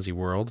Ashkenazi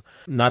world.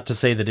 Not to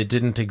say that it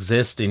didn't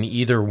exist in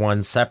either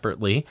one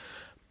separately,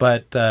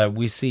 but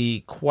we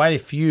see quite a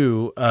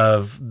few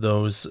of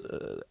those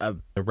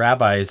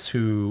rabbis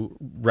who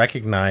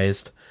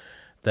recognized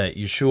that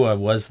Yeshua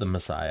was the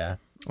Messiah.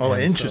 Oh,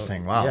 and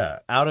interesting! Wow. Yeah,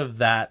 out of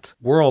that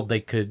world, they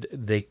could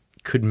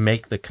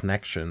make the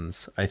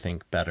connections, I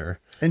think,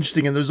 better.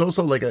 Interesting, and there's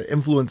also an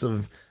influence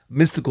of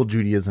mystical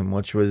Judaism,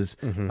 which was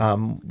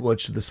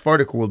which the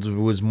Sephardic world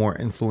was more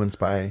influenced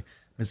by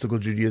mystical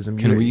Judaism.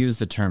 Can we use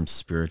the term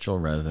spiritual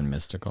rather than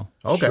mystical?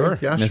 Okay, sure.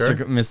 Yeah,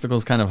 sure. Mystical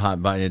is kind of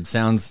hot, but it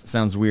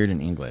sounds weird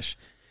in English.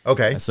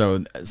 Okay.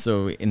 So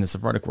in the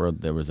Sephardic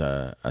world, there was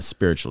a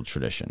spiritual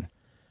tradition,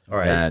 all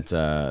right,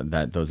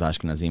 that those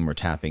Ashkenazim were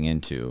tapping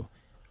into,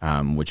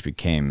 which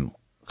became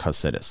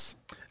Hasidus.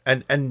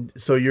 And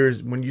so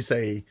when you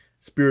say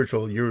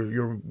spiritual,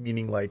 you're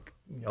meaning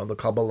the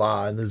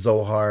Kabbalah and the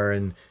Zohar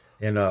and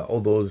all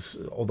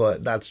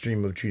that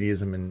stream of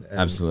Judaism and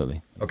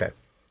Absolutely. Okay.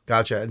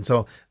 Gotcha. And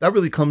so that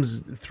really comes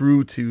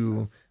through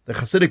to the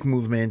Hasidic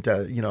movement,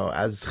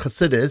 as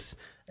Hasidus,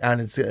 and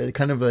it's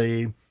kind of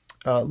a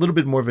little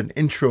bit more of an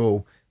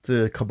intro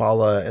to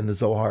Kabbalah and the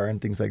Zohar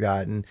and things like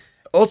that. And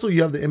also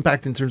you have the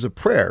impact in terms of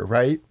prayer,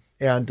 right?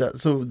 And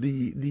so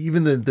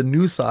even the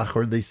nusach,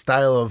 or the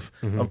style of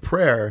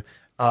prayer,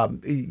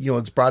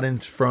 it's brought in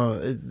from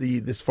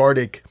the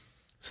Sephardic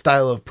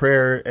style of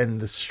prayer, and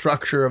the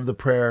structure of the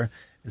prayer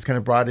is kind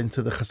of brought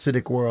into the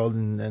Hasidic world,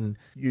 and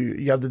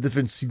you have the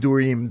different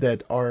Sidurim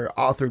that are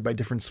authored by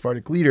different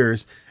Sephardic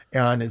leaders,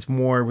 and it's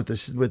more with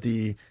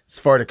the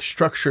Sephardic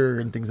structure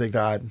and things like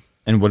that.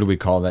 And what do we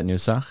call that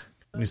nusach?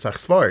 Nusach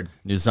Sfard.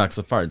 Nusach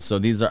Sfard. So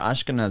these are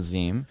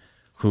Ashkenazim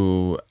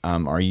who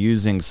are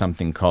using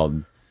something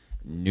called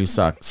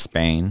Nusach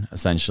Spain,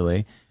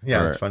 essentially.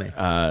 Yeah, that's funny.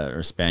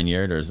 Or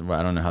Spaniard,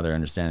 I don't know how they're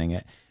understanding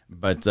it.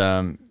 But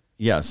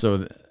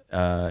so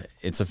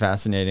it's a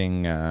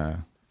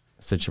fascinating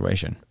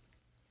situation.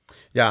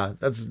 Yeah,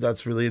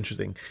 that's really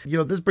interesting.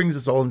 This brings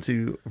us all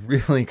into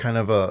really kind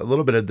of a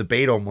little bit of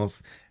debate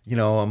almost,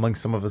 among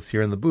some of us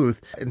here in the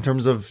booth, in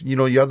terms of,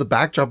 you have the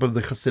backdrop of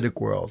the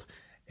Hasidic world,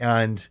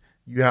 and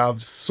you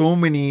have so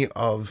many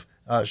of,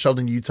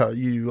 Sheldon, you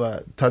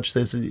touched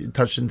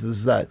into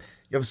this, that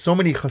you have so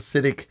many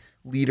Hasidic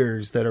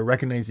leaders that are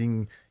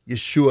recognizing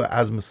Yeshua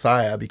as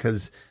Messiah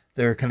because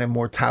they're kind of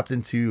more tapped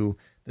into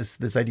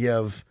this idea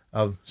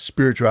of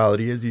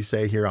spirituality, as you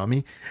say here,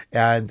 Ami.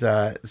 And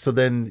so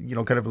then,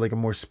 kind of like a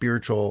more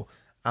spiritual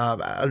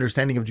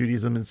understanding of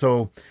Judaism. And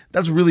so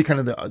that's really kind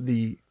of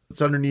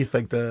it's underneath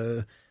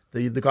the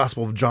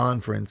Gospel of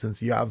John, for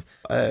instance. You have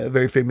a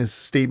very famous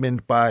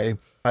statement by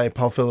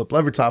Paul Philip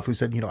Levertov, who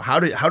said, how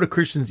do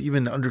Christians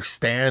even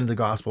understand the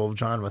Gospel of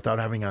John without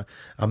having a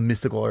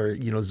mystical or,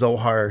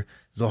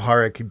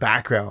 Zoharic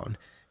background?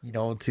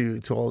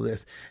 to all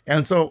this.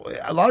 And so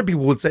a lot of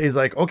people would say is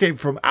like, okay,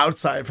 from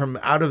out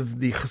of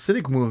the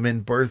Hasidic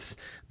movement births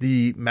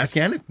the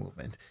Messianic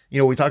movement.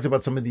 We talked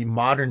about some of the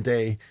modern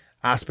day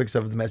aspects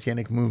of the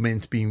Messianic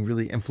movement being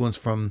really influenced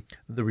from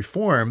the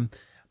Reform.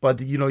 But,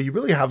 you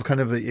really have kind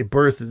of a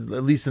birth,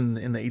 at least in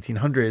the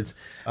 1800s,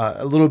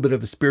 a little bit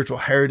of a spiritual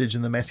heritage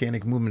in the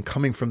Messianic movement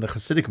coming from the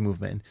Hasidic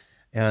movement.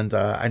 And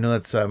I know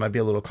that's might be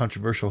a little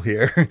controversial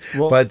here,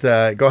 Well, but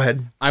go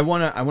ahead. I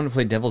wanna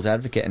play devil's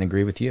advocate and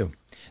agree with you.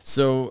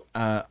 So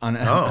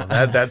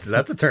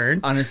That's a turn.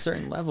 On a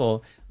certain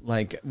level,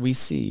 like we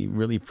see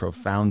really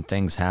profound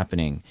things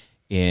happening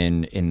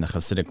in the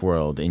Hasidic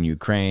world, in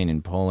Ukraine,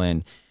 in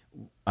Poland.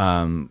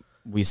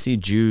 We see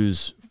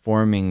Jews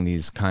forming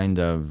these kind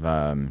of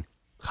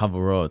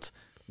chavurot,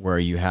 where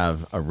you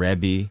have a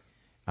rebbe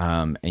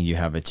and you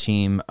have a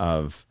team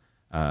of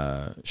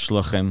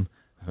shluchim,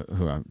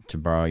 who are, to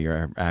borrow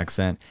your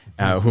accent,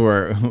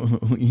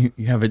 you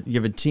have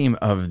a team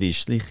of the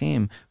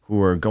shlichim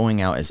who are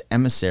going out as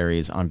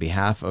emissaries on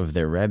behalf of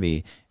their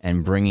rebbe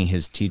and bringing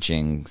his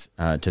teachings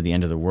to the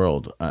end of the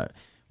world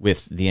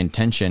with the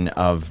intention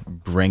of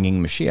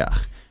bringing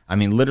Mashiach. I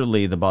mean,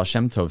 literally, the Baal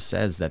Shem Tov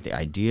says that the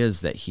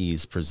ideas that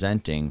he's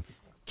presenting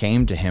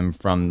came to him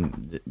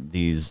from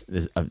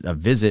a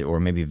visit, or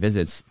maybe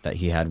visits, that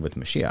he had with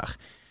Mashiach.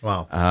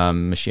 Wow.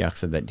 Mashiach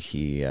said that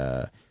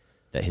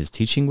that his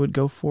teaching would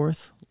go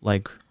forth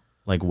like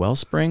well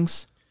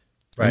springs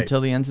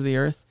until the ends of the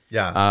earth.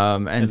 Yeah.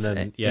 And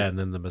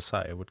then the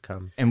Messiah would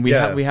come. And we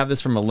have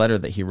this from a letter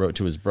that he wrote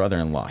to his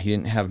brother-in-law. He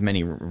didn't have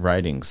many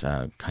writings,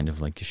 kind of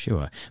like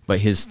Yeshua,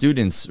 but his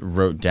students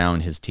wrote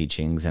down his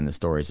teachings and the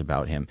stories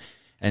about him.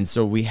 And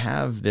so we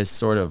have this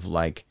sort of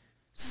like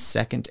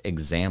second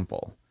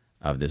example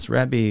of this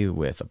Rebbe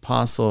with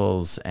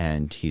apostles,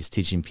 and he's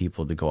teaching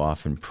people to go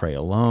off and pray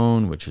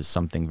alone, which is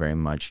something very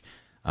much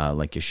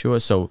like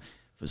Yeshua. So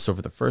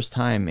for the first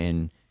time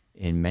in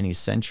many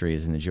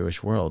centuries in the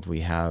Jewish world,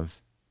 we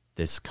have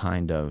this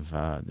kind of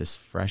this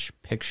fresh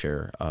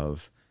picture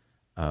of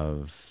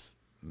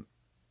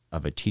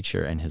a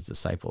teacher and his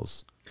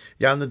disciples.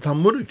 Yeah, in the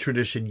Talmudic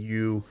tradition,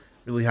 you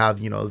really have,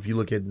 if you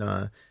look at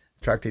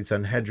Tractate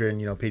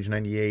Sanhedrin, page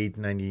 98,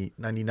 90,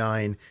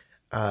 99,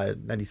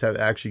 97,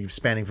 actually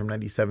spanning from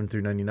 97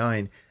 through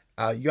 99,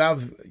 you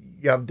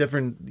have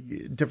different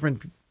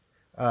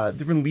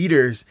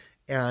leaders,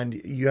 and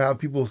you have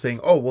people saying,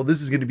 oh, well,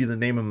 this is going to be the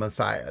name of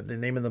Messiah. The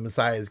name of the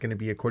Messiah is going to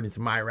be according to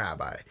my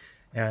rabbi.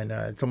 And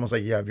it's almost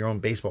like you have your own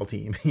baseball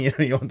team. You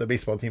want the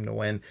baseball team to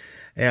win.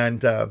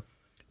 And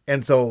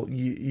so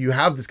you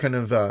have this kind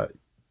of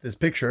this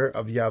picture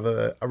of, you have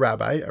a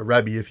rabbi, a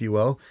rebbe, if you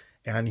will,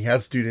 and he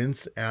has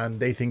students, and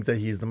they think that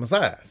he's the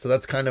Messiah. So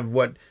that's kind of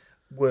what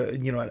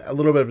a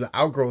little bit of the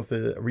outgrowth,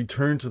 a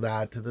return to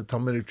that, to the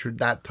Talmudic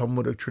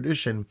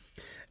tradition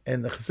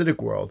in the Hasidic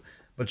world.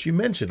 But you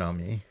mentioned,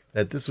 Ami,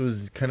 that this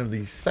was kind of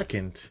the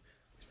second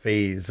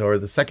phase, or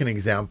the second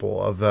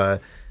example of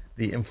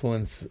the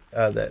influence,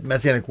 the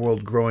Messianic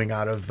world growing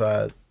out of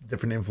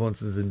different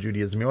influences in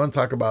Judaism. You want to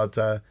talk about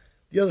the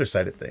other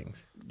side of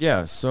things?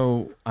 Yeah.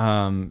 So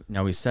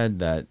now we said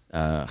that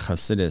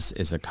Hasidus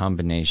is a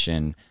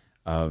combination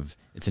of,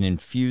 it's an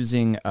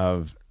infusing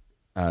of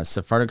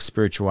Sephardic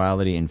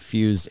spirituality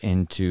infused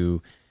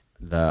into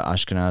the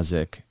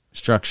Ashkenazic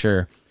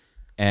structure,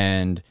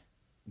 and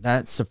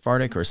that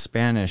Sephardic or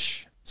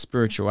Spanish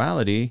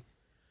spirituality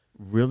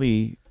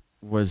really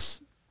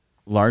was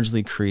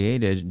largely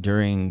created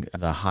during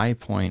the high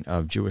point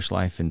of Jewish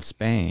life in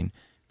Spain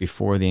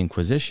before the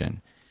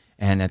Inquisition.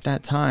 And at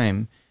that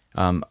time,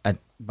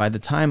 by the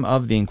time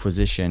of the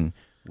Inquisition,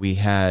 we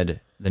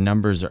had, the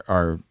numbers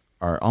are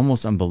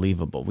almost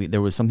unbelievable.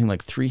 There was something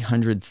like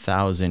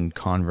 300,000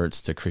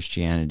 converts to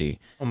Christianity.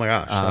 Oh my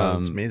gosh,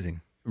 that's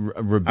amazing.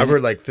 I've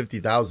heard like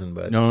 50,000,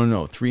 but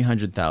no,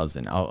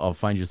 300,000. I'll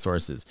find you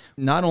sources.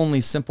 Not only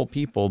simple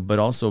people, but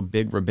also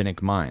big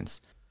rabbinic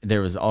minds.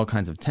 There was all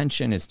kinds of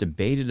tension. It's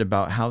debated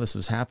about how this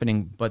was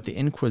happening, but the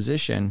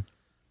Inquisition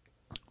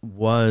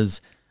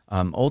was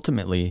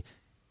ultimately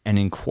an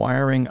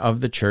inquiring of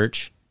the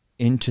church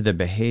into the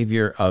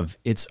behavior of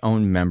its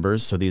own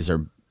members. So these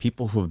are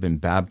people who have been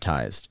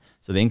baptized.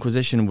 So the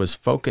Inquisition was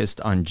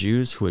focused on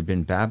Jews who had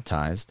been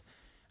baptized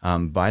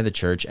by the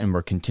church and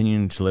were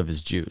continuing to live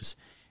as Jews.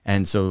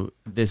 And so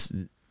this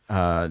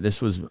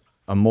was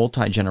a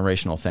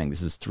multi-generational thing.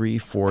 This is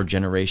 3-4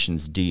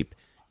 generations deep.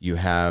 You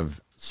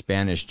have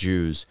Spanish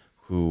Jews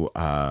who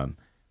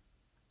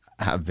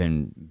have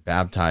been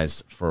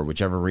baptized for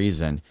whichever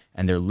reason,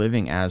 and they're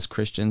living as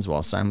Christians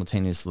while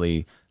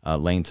simultaneously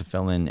laying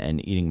tefillin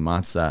and eating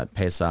matzah at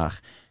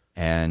Pesach,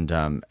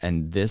 and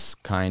this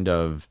kind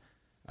of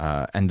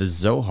and the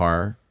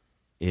Zohar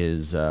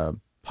is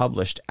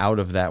published out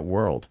of that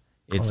world.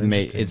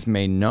 It's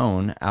made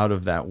known out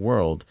of that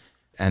world,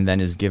 and then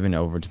is given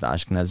over to the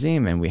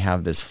Ashkenazim, and we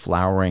have this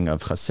flowering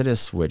of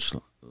Hasidus, which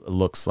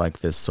looks like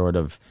this sort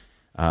of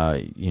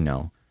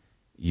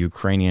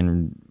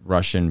Ukrainian,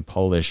 Russian,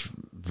 Polish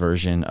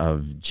version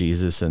of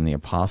Jesus and the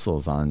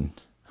apostles on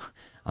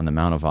the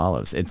Mount of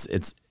Olives.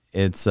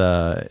 it's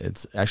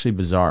actually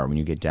bizarre when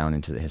you get down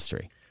into the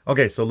history.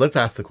 Okay, so let's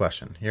ask the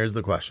question. Here's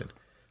the question.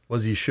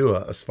 Was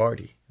Yeshua a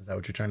Sephardi? Is that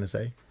what you're trying to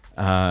say?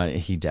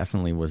 He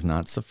definitely was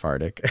not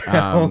Sephardic.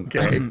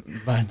 Okay.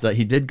 But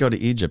he did go to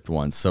Egypt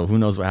once, so who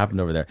knows what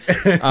happened over there.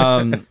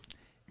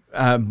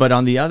 But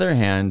on the other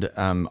hand,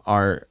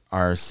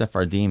 are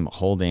Sephardim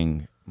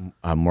holding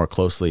more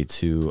closely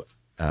to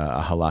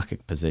a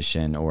halakhic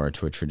position or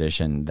to a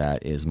tradition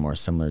that is more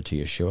similar to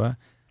Yeshua?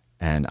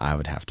 And I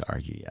would have to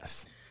argue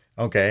yes.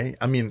 Okay.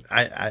 I mean,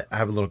 I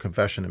have a little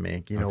confession to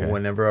make. You know, Okay.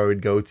 whenever I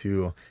would go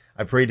to,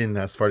 I prayed in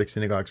Sephardic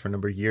synagogues for a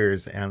number of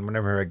years, and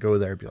whenever I go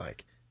there, I'd be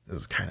like, this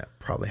is kind of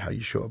probably how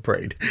Yeshua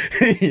prayed.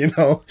 You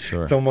know?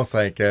 Sure. It's almost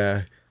like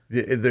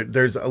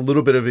there's a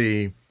little bit of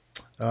a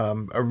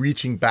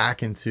reaching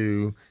back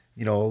into,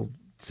 you know,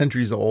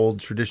 centuries old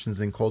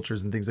traditions and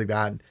cultures and things like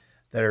that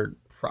are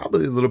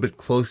probably a little bit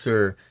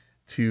closer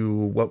to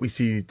what we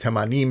see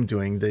Temanim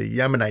doing, the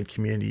Yemenite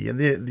community. And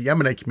the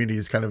Yemenite community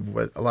is kind of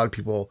what a lot of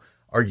people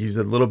argue is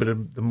a little bit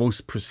of the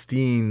most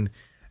pristine,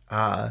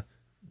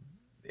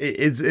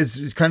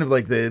 it's kind of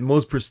like the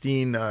most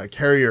pristine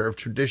carrier of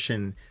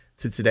tradition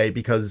to today,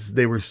 because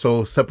they were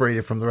so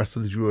separated from the rest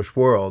of the Jewish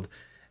world.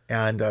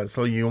 And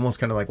so you almost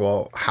kind of like,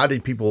 well, how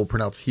did people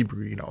pronounce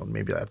Hebrew, you know,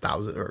 maybe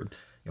 1,000 or,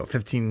 you know,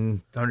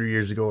 1,500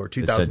 years ago or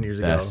 2,000 years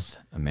ago?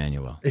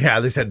 Emmanuel. Yeah,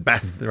 they said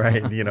Beth,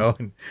 right? You know,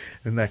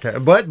 and that kind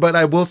of, but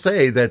I will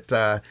say that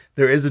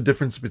there is a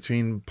difference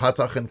between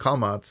Patach and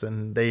Kamatz,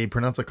 and they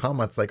pronounce it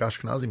Kamatz like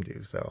Ashkenazim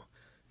do. So,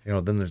 you know,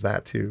 then there's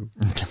that too.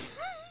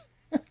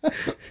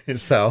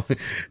 So,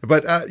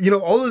 but you know,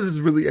 all of this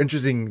is really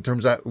interesting in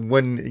terms of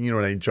when, you know,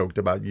 when I joked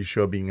about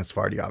Yeshua being a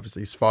Sephardi,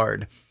 obviously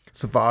Sephard,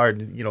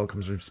 you know,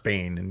 comes from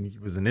Spain, and he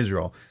was in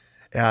Israel.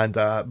 And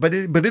but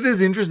it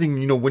is interesting,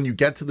 you know, when you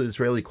get to the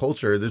Israeli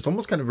culture, there's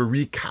almost kind of a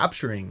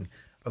recapturing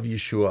of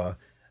Yeshua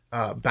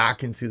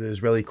back into the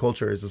Israeli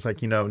culture. It's just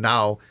like, you know,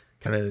 now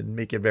kind of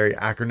make it very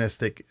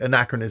anachronistic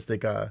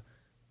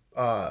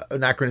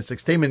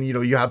statement. You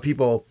know, you have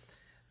people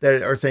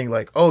that are saying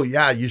like, oh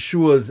yeah,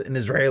 Yeshua's an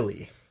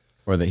Israeli,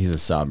 Or that he's a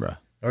Sabra.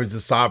 or he's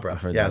a Sabra.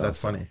 heard Yeah, that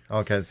that's also. funny.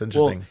 Okay, it's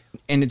interesting.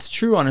 Well, and it's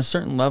true on a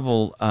certain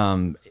level.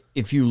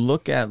 If you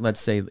look at,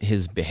 let's say,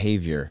 his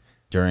behavior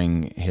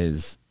during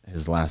his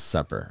Last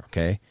Supper,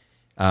 okay,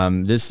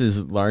 this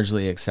is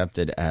largely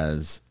accepted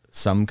as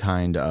some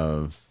kind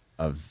of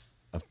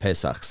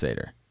Pesach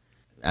Seder.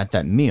 At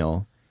that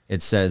meal,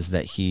 it says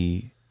that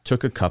he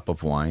took a cup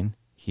of wine,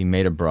 he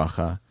made a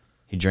bracha,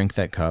 he drank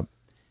that cup,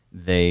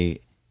 they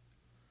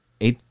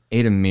ate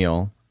a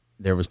meal.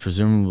 There was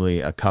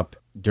presumably a cup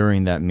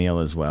during that meal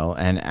as well.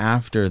 And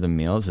after the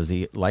meal, it says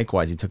he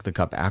took the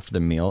cup after the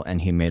meal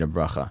and he made a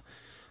bracha.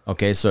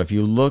 Okay, so if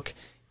you look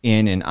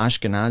in an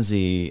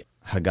Ashkenazi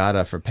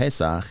Haggadah for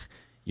Pesach,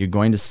 you're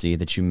going to see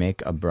that you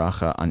make a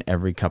bracha on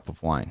every cup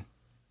of wine.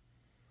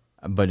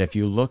 But if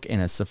you look in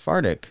a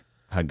Sephardic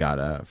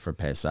Haggadah for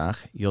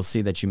Pesach, you'll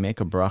see that you make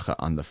a bracha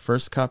on the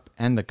first cup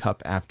and the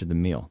cup after the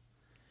meal.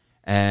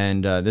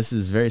 And this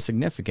is very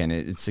significant.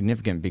 It's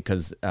significant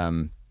because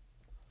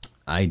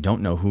I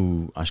don't know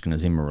who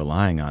Ashkenazim are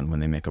relying on when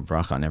they make a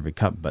bracha on every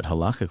cup, but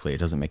halachically it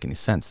doesn't make any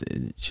sense.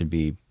 It should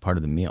be part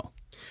of the meal.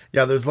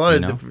 Yeah, there's a lot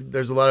You of know?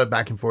 there's a lot of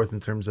back and forth in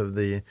terms of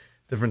the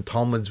different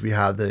Talmuds we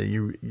have,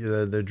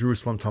 the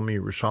Jerusalem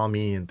Talmud,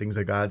 Yerushalmi, and things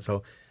like that.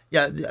 So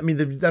yeah, I mean,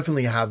 they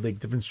definitely have like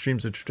different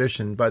streams of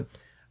tradition. But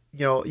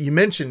you know, you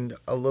mentioned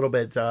a little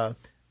bit the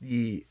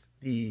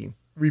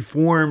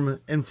Reform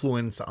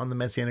influence on the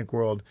Messianic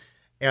world,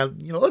 and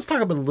you know, let's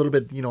talk about a little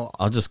bit. You know,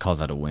 I'll just call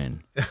that a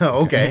win.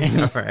 okay,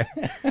 all right.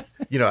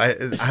 You know,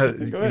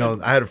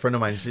 I had a friend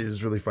of mine. She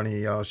was really funny.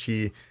 You know,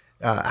 she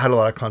had a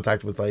lot of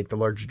contact with like the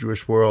larger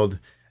Jewish world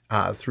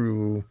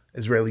through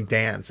Israeli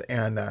dance,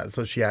 and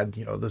so she had,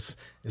 you know, this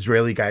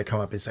Israeli guy come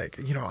up. He's like,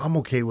 you know, I'm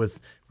okay with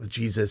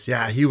Jesus.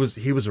 Yeah, he was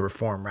a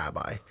Reform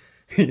rabbi.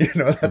 You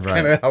know, that's Right,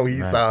 kind of how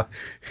he right. saw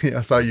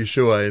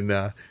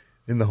Yeshua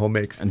in the whole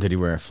mix. And did he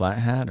wear a flat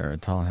hat or a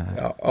tall hat?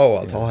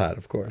 A tall hat,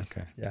 of course.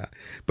 Okay. Yeah,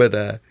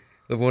 but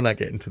we'll not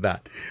get into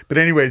that. But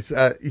anyways,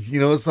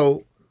 you know,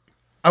 so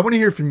I want to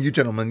hear from you,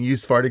 gentlemen, you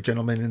Sephardic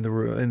gentlemen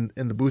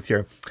in the booth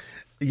here.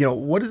 You know,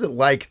 what is it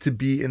like to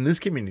be in this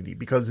community?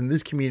 Because in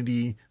this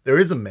community, there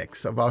is a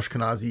mix of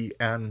Ashkenazi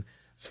and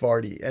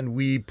Sephardi, and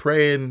we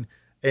pray in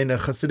a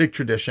Hasidic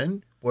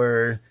tradition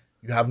where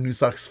you have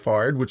Nusach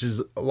Sfard, which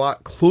is a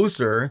lot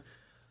closer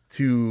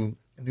to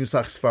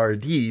Nusach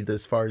Sfardi, the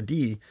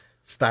Sfardi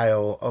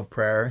style of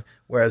prayer,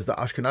 whereas the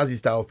Ashkenazi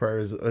style of prayer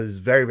is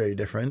very, very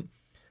different.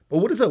 But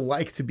what is it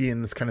like to be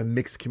in this kind of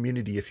mixed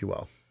community, if you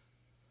will?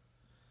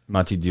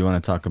 Mati, do you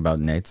want to talk about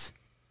Nates?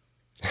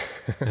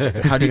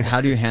 How do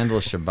you handle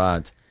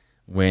Shabbat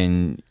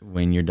when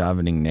you're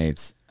davening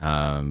Nates,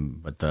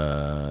 but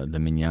the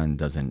minyan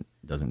doesn't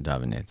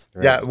daven Nates?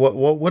 Right. Yeah,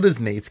 what is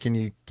Nates? Can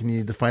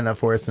you define that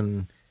for us,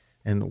 and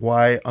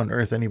why on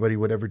earth anybody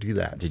would ever do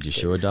that? Did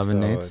Yeshua daven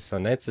Nates? So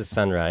Nates is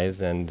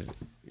sunrise, and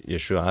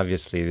Yeshua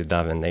obviously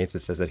daven Nates. It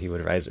says that he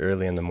would rise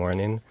early in the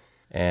morning,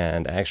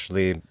 and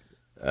actually,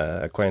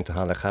 according to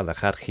Halakha,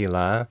 Lachat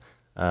Chila,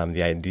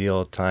 The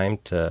ideal time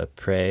to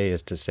pray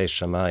is to say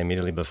Shema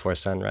immediately before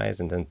sunrise,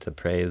 and then to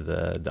pray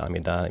the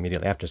Amidah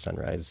immediately after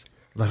sunrise.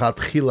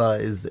 Lechatchila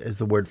is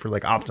the word for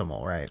like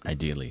optimal, right?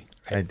 Ideally.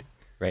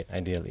 Right,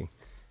 ideally.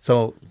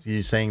 So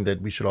you're saying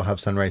that we should all have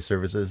sunrise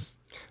services?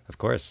 Of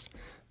course.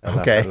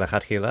 Okay.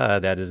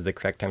 Lechatchila, that is the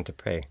correct time to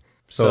pray.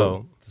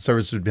 So the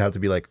service would have to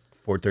be like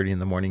 4:30 in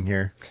the morning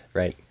here.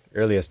 Right.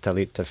 Earliest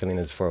Talit Tefillin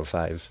is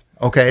 4:05.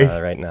 Okay.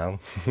 Right now.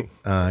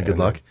 Good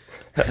luck.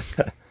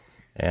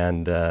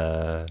 And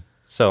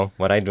so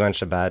what I do on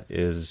Shabbat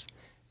is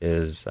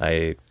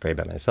I pray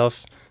by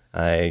myself.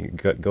 I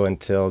go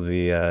until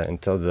the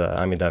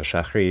Amidah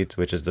Shachrit,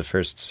 which is the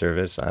first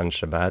service on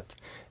Shabbat,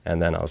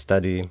 and then I'll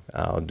study.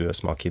 I'll do a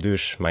small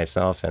kiddush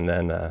myself, and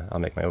then I'll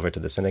make my way over to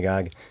the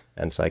synagogue,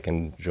 and so I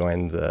can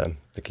join the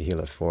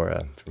kehillah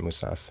for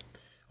Musaf.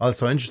 Oh, that's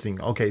so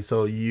interesting. Okay,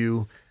 so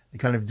you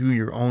kind of do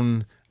your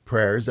own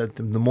prayers at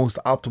the most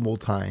optimal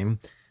time,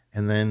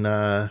 and then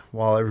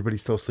while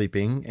everybody's still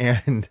sleeping,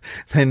 and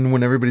then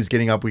when everybody's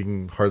getting up, we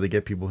can hardly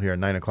get people here at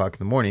 9 o'clock in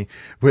the morning.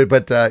 But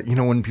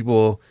when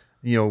people,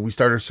 we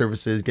start our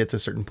services, get to a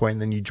certain point,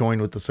 and then you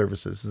join with the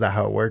services. Is that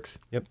how it works?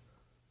 Yep.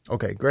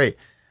 Okay, great.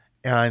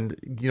 And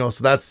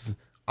so that's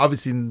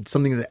obviously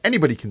something that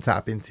anybody can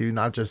tap into,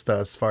 not just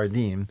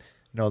Sephardim.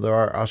 There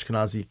are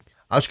Ashkenazi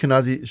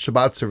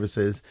Shabbat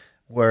services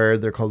where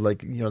they're called they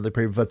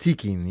pray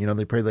Vatikin.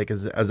 They pray like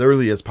as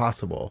early as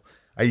possible.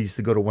 I used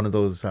to go to one of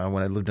those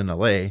when I lived in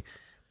LA,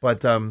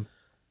 but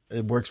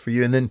it works for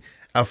you. And then,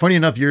 funny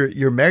enough,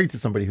 you're married to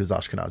somebody who's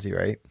Ashkenazi,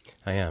 right?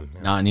 I am.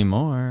 Yeah. Not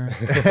anymore.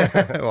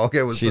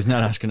 Okay, She's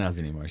not Ashkenazi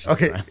anymore. She's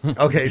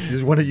okay,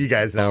 she's one of you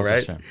guys now,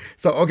 right? Sure.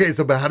 So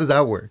but how does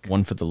that work?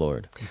 One for the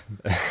Lord.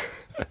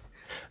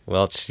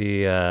 Well,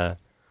 she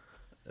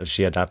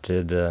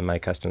adopted my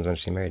customs when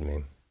she married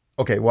me.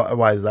 Okay,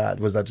 why is that?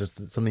 Was that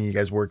just something you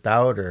guys worked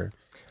out, or?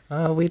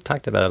 We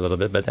talked about it a little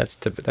bit, but that's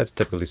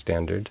typically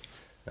standard.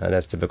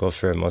 That's typical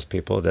for most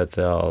people that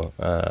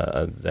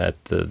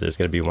there's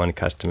going to be one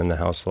custom in the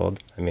household.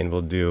 I mean,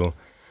 we'll do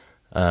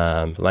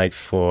like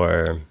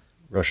for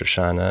Rosh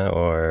Hashanah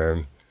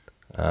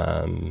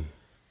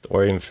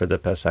or even for the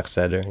Pesach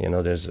Seder.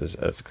 There's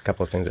a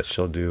couple of things that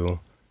she'll do.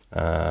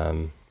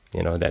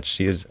 That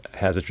she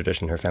has a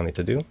tradition in her family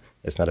to do.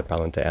 It's not a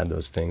problem to add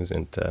those things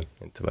into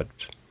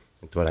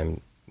what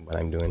I'm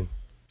doing.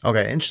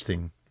 Okay,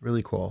 interesting,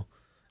 really cool.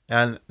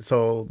 And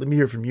so let me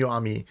hear from you,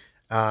 Ami.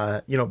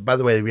 By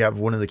the way, we have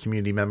one of the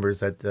community members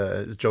that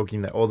is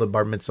joking that all the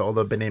bar mitzvah, all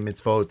the b'nai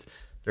mitzvot,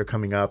 they're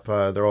coming up.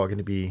 They're all going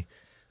to be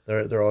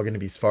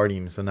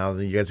Sephardim. So now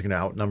you guys are going to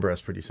outnumber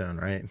us pretty soon,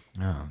 right?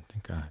 Oh,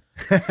 thank God.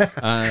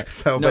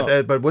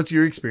 But what's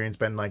your experience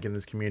been like in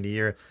this community?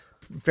 You're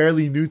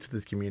fairly new to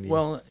this community.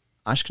 Well,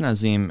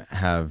 Ashkenazim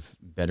have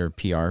better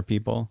PR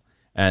people,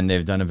 and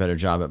they've done a better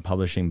job at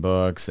publishing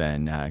books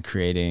and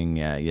creating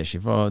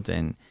yeshivot,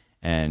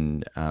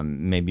 and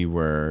maybe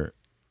we're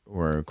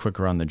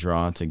quicker on the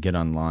draw to get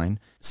online.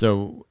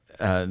 So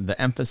the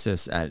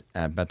emphasis at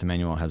Beth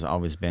Emmanuel has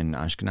always been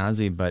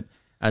Ashkenazi, but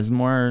as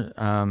more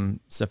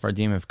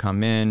Sephardim have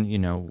come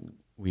in,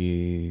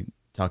 we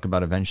talk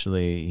about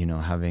eventually,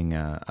 having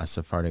a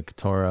Sephardic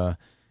Torah.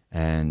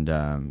 And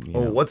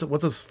what's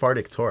a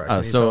Sephardic Torah?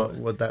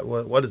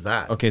 What is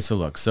that? Okay, so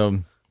look,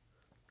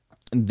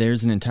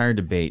 there's an entire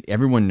debate.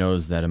 Everyone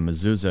knows that a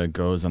mezuzah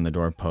goes on the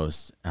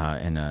doorpost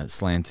in a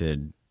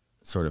slanted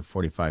sort of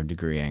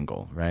 45-degree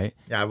angle, right?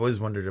 Yeah, I've always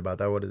wondered about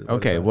that. What is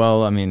that?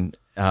 Well, I mean,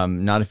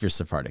 not if you're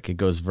Sephardic. It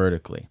goes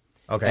vertically.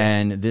 Okay.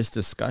 And this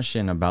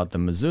discussion about the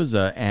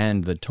mezuzah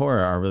and the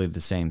Torah are really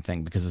the same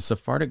thing, because the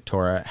Sephardic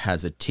Torah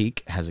has a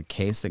teak, has a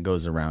case that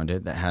goes around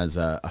it that has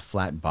a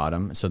flat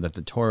bottom, so that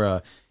the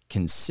Torah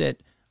can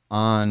sit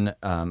on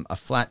a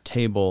flat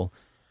table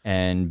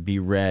and be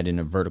read in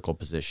a vertical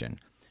position.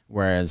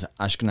 Whereas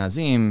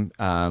Ashkenazim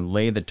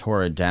lay the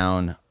Torah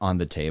down on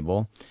the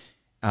table.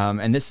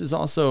 And this is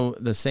also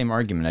the same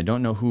argument. I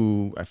don't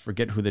know I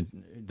forget who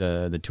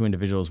the two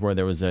individuals were.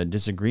 There was a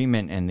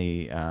disagreement in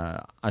the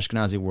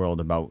Ashkenazi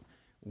world about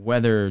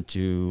whether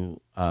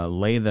to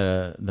lay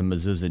the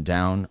mezuzah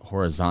down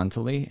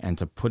horizontally and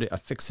to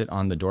affix it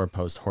on the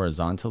doorpost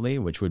horizontally,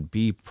 which would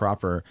be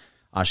proper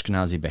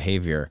Ashkenazi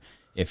behavior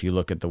if you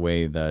look at the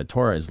way the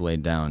Torah is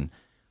laid down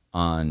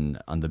on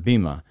the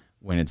bima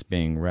when it's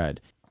being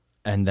read.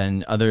 And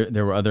then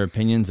there were other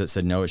opinions that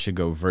said no, it should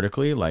go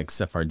vertically like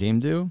Sephardim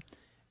do.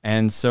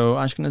 And so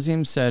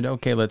Ashkenazim said,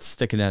 okay, let's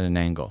stick it at an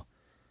angle.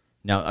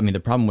 Now, I mean, the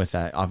problem with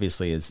that,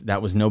 obviously, is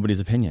that was nobody's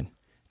opinion,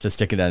 to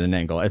stick it at an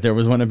angle. There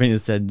was one opinion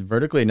that said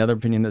vertically, another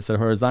opinion that said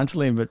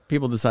horizontally, but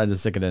people decided to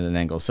stick it at an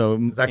angle. So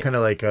is that kind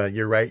of like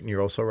you're right and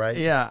you're also right?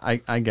 Yeah,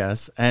 I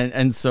guess.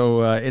 And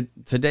so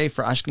today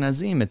for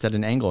Ashkenazim, it's at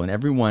an angle, and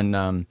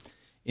everyone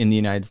in the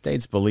United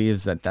States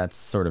believes that that's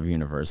sort of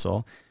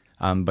universal,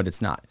 but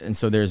it's not. And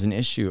so there's an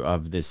issue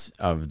of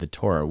the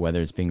Torah,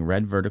 whether it's being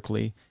read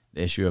vertically,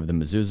 the issue of the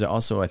mezuzah.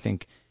 Also, I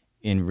think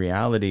in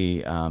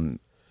reality,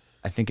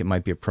 I think it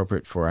might be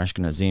appropriate for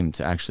Ashkenazim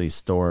to actually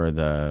store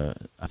the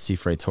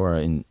Sifrei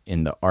Torah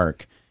in the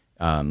Ark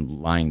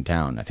lying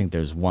down. I think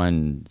there's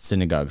one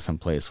synagogue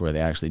someplace where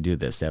they actually do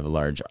this. They have a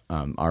large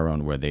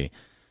aron where they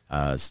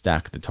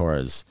stack the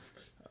Torahs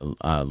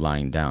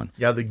lying down.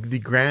 Yeah, the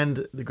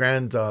Grand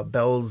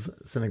Belz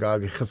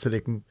Synagogue,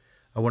 Hasidic,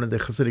 one of the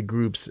Hasidic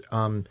groups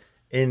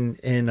in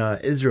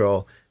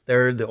Israel.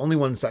 They're the only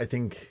ones, I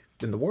think,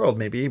 in the world,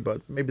 maybe,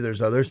 but maybe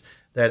there's others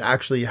that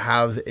actually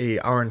have a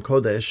Aron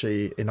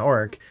Kodesh, an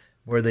ark,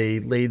 where they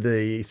lay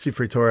the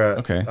Sifrei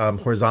Torah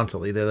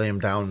horizontally. They lay them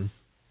down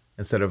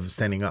instead of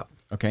standing up.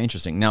 Okay,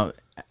 interesting. Now,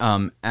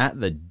 at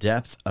the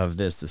depth of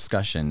this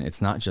discussion,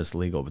 it's not just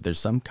legal, but there's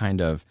some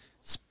kind of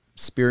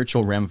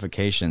spiritual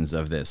ramifications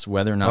of this,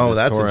 whether or not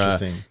this Torah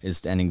is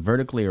standing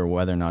vertically or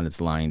whether or not it's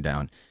lying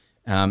down.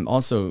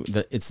 Also,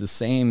 it's the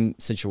same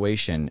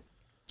situation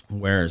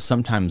where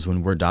sometimes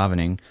when we're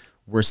davening,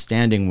 we're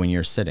standing when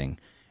you're sitting.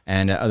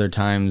 And at other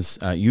times,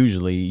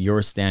 usually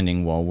you're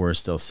standing while we're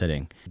still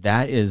sitting.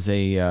 That is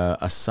a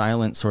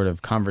silent sort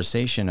of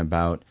conversation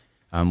about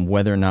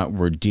whether or not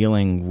we're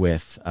dealing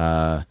with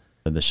the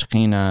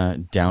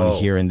Shekhinah down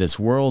here in this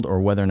world, or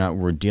whether or not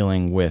we're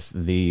dealing with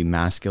the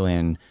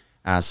masculine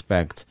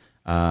aspect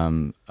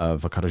of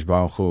HaKadosh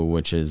Baruch Hu,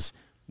 which is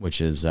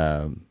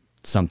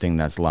something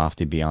that's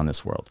lofty beyond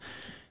this world.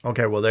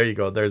 Okay, well there you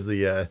go. There's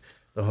the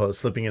whole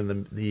slipping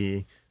in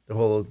the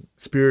whole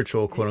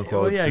spiritual, quote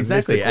unquote. Well, yeah,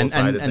 exactly, and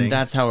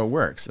that's how it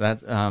works.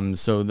 That's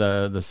so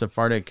the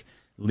Sephardic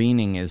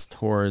leaning is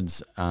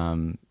towards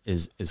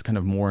is kind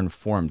of more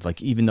informed.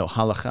 Like, even though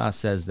halacha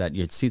says that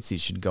your tzitzit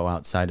should go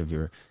outside of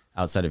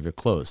your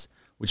clothes,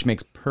 which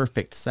makes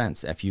perfect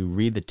sense if you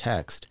read the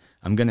text.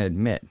 I'm going to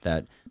admit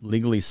that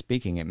legally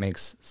speaking, it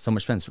makes so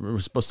much sense. We're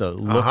supposed to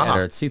look at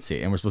our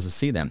tzitzit and we're supposed to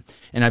see them.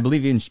 And I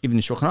believe even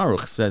Shulchan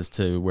Aruch says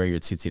to wear your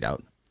tzitzit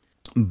out.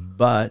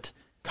 But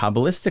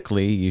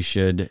Kabbalistically, you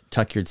should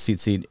tuck your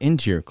tzitzit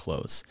into your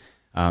clothes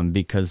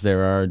because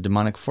there are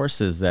demonic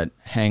forces that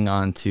hang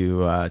on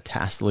to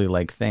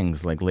tassel-like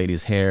things like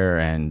ladies' hair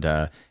and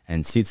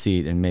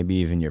tzitzit, and maybe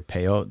even your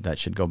peyot that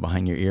should go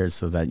behind your ears,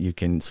 so that you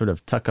can sort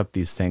of tuck up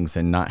these things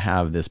and not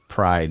have this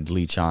pride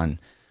leech on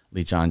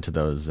to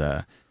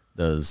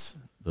those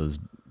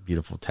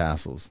beautiful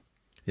tassels.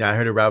 Yeah, I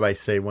heard a rabbi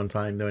say one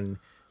time when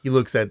he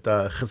looks at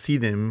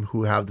Hasidim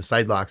who have the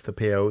side locks to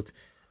peyot,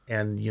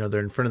 and they're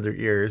in front of their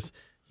ears.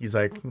 He's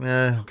like,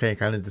 okay,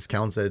 kind of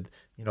discounts it,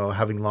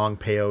 having long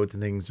peyot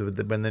and things. But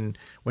then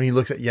when he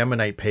looks at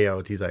Yemenite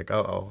peyot, he's like,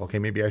 okay,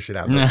 maybe I should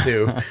have those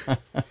too.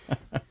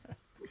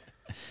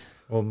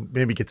 Well,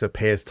 maybe get to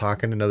pay us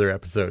talk in another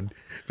episode.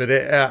 But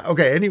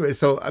okay, anyway,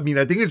 so I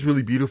think it's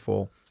really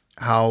beautiful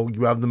how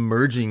you have the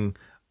merging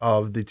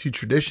of the two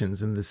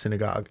traditions in the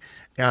synagogue.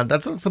 And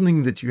that's not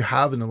something that you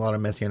have in a lot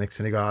of Messianic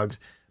synagogues,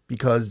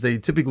 because they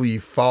typically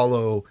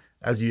follow,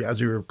 as you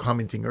were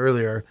commenting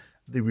earlier,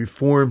 the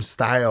Reform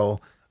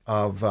style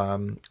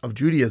of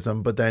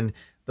Judaism, but then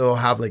they'll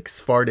have like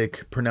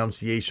Sephardic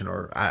pronunciation,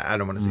 or I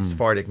don't want to say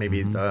Sephardic,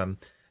 maybe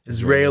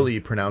Israeli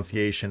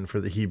pronunciation for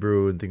the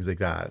Hebrew and things like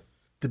that.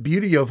 The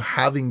beauty of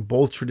having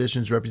both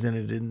traditions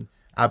represented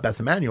at Beth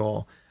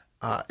Emmanuel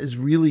is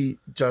really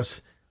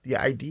just the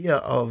idea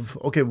of,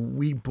 okay,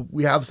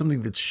 we have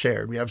something that's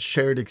shared. We have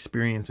shared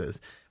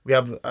experiences. We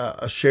have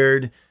a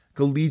shared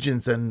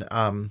allegiance, and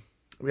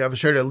we have a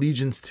shared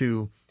allegiance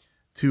to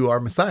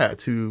our Messiah,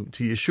 to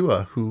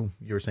Yeshua, who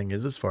you were saying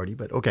is a Sephardi,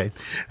 but okay.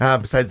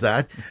 Besides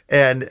that,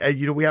 and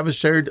we have a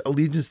shared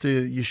allegiance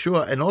to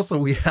Yeshua, and also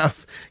we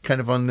have, kind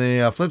of on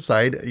the flip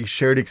side, a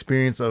shared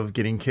experience of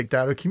getting kicked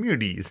out of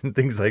communities and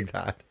things like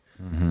that.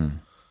 Mm-hmm.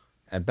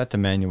 At Beth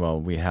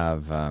Emmanuel, we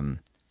have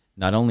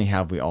not only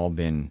have we all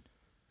been,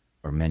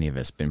 or many of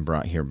us, been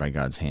brought here by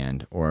God's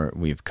hand, or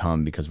we've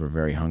come because we're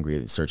very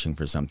hungry, searching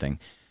for something,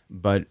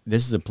 but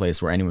this is a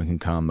place where anyone can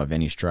come of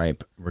any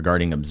stripe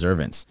regarding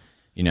observance.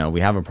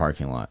 We have a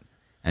parking lot,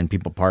 and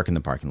people park in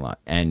the parking lot,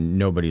 and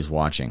nobody's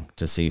watching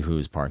to see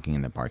who's parking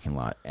in the parking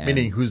lot. And,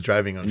 meaning who's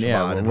driving on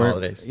Shabbat and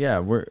holidays. Yeah,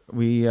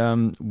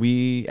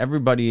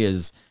 everybody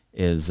is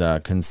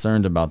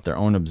concerned about their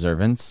own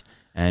observance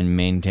and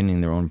maintaining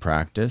their own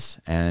practice,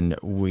 and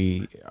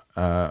we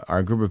are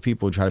a group of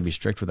people who try to be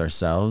strict with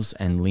ourselves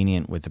and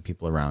lenient with the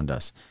people around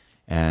us.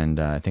 And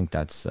I think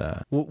that's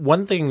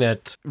one thing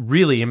that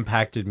really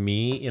impacted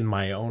me in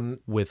my own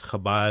with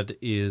Chabad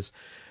is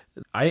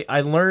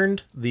I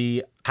learned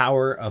the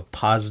power of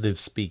positive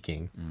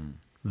speaking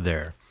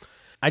there.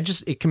 I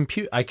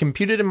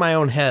computed in my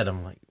own head.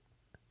 I'm like,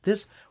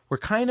 we're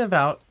kind of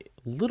out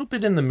a little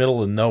bit in the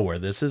middle of nowhere.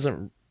 This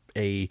isn't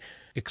a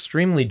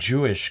extremely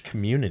Jewish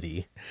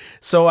community.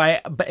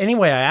 But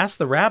anyway, I asked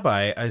the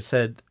rabbi, I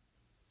said,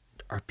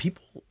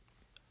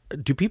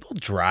 do people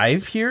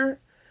drive here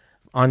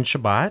on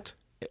Shabbat?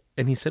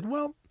 And he said,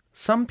 well,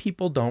 some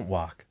people don't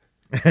walk.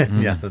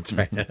 Yeah, that's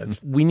right.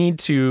 We need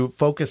to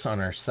focus on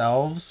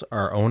ourselves,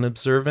 our own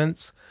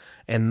observance,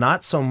 and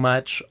not so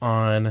much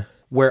on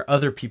where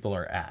other people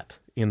are at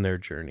in their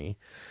journey.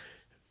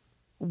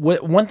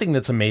 One thing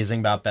that's amazing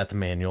about Beth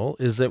Emmanuel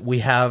is that we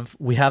have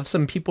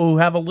some people who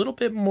have a little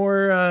bit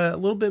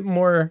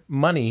more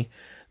money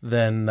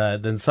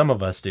than some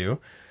of us do,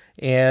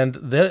 and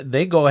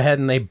they go ahead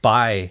and they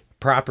buy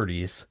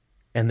properties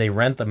and they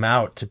rent them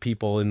out to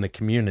people in the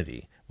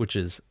community, which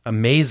is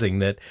amazing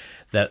that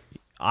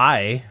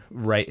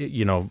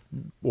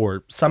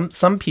or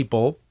some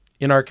people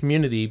in our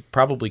community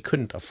probably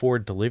couldn't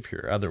afford to live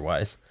here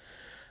otherwise.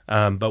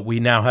 But we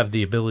now have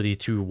the ability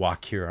to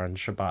walk here on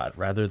Shabbat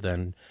rather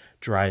than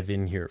drive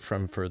in here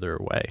from further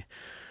away.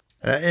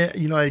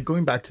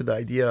 Going back to the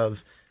idea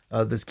of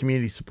this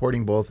community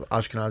supporting both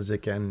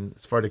Ashkenazic and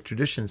Sephardic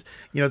traditions,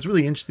 it's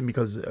really interesting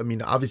because,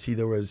 obviously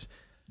there was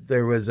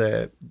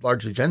a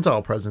largely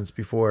Gentile presence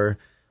before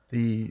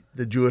the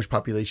Jewish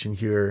population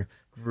here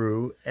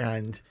grew,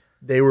 and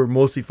they were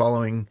mostly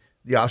following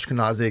the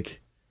Ashkenazic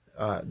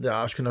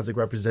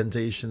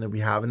representation that we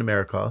have in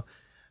America.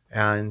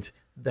 And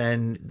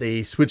then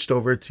they switched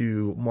over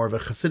to more of a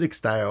Hasidic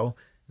style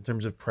in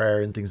terms of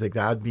prayer and things like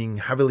that, being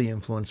heavily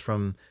influenced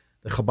from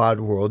the Chabad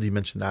world. You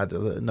mentioned that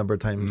a number of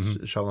times,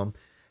 Shalom.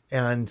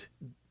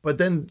 But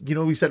then,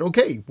 we said,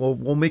 okay, well,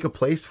 we'll make a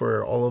place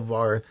for all of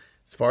our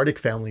Sephardic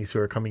families who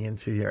are coming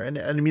into here. And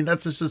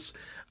that's just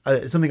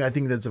something I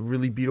think that's a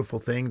really beautiful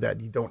thing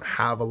that you don't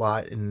have a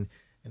lot in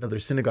other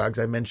synagogues.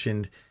 I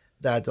mentioned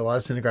that a lot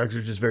of synagogues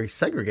are just very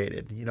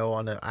segregated,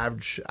 on an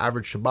average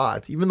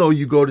Shabbat. Even though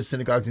you go to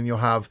synagogues and you'll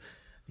have,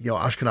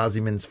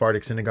 Ashkenazim and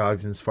Sephardic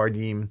synagogues and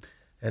Sephardim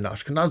and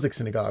Ashkenazic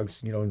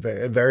synagogues,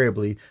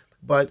 invariably.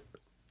 But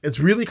it's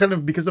really kind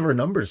of because of our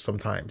numbers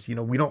sometimes.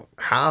 We don't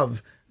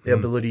have the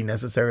ability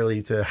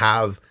necessarily to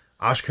have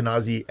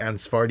Ashkenazi and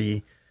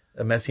Sephardi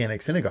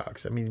Messianic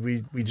synagogues.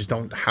 We just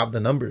don't have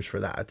the numbers for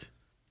that.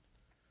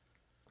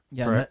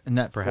 Yeah, and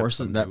that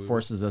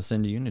forces us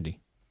into unity.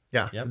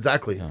 Yeah, yep.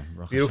 Exactly. Yeah,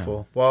 beautiful.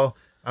 Hashem. Well,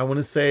 I want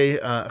to say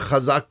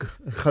Chazak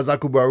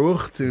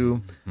Ubaruch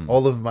to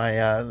all of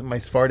my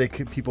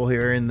Sephardic people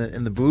here in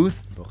the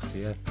booth. Baruch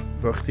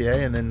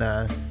Tiyeh, and then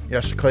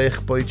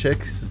Yashikoyach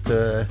Boychik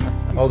to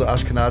all the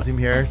Ashkenazim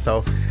here.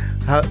 So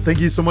thank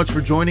you so much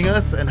for joining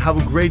us, and have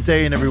a great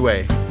day in every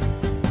way.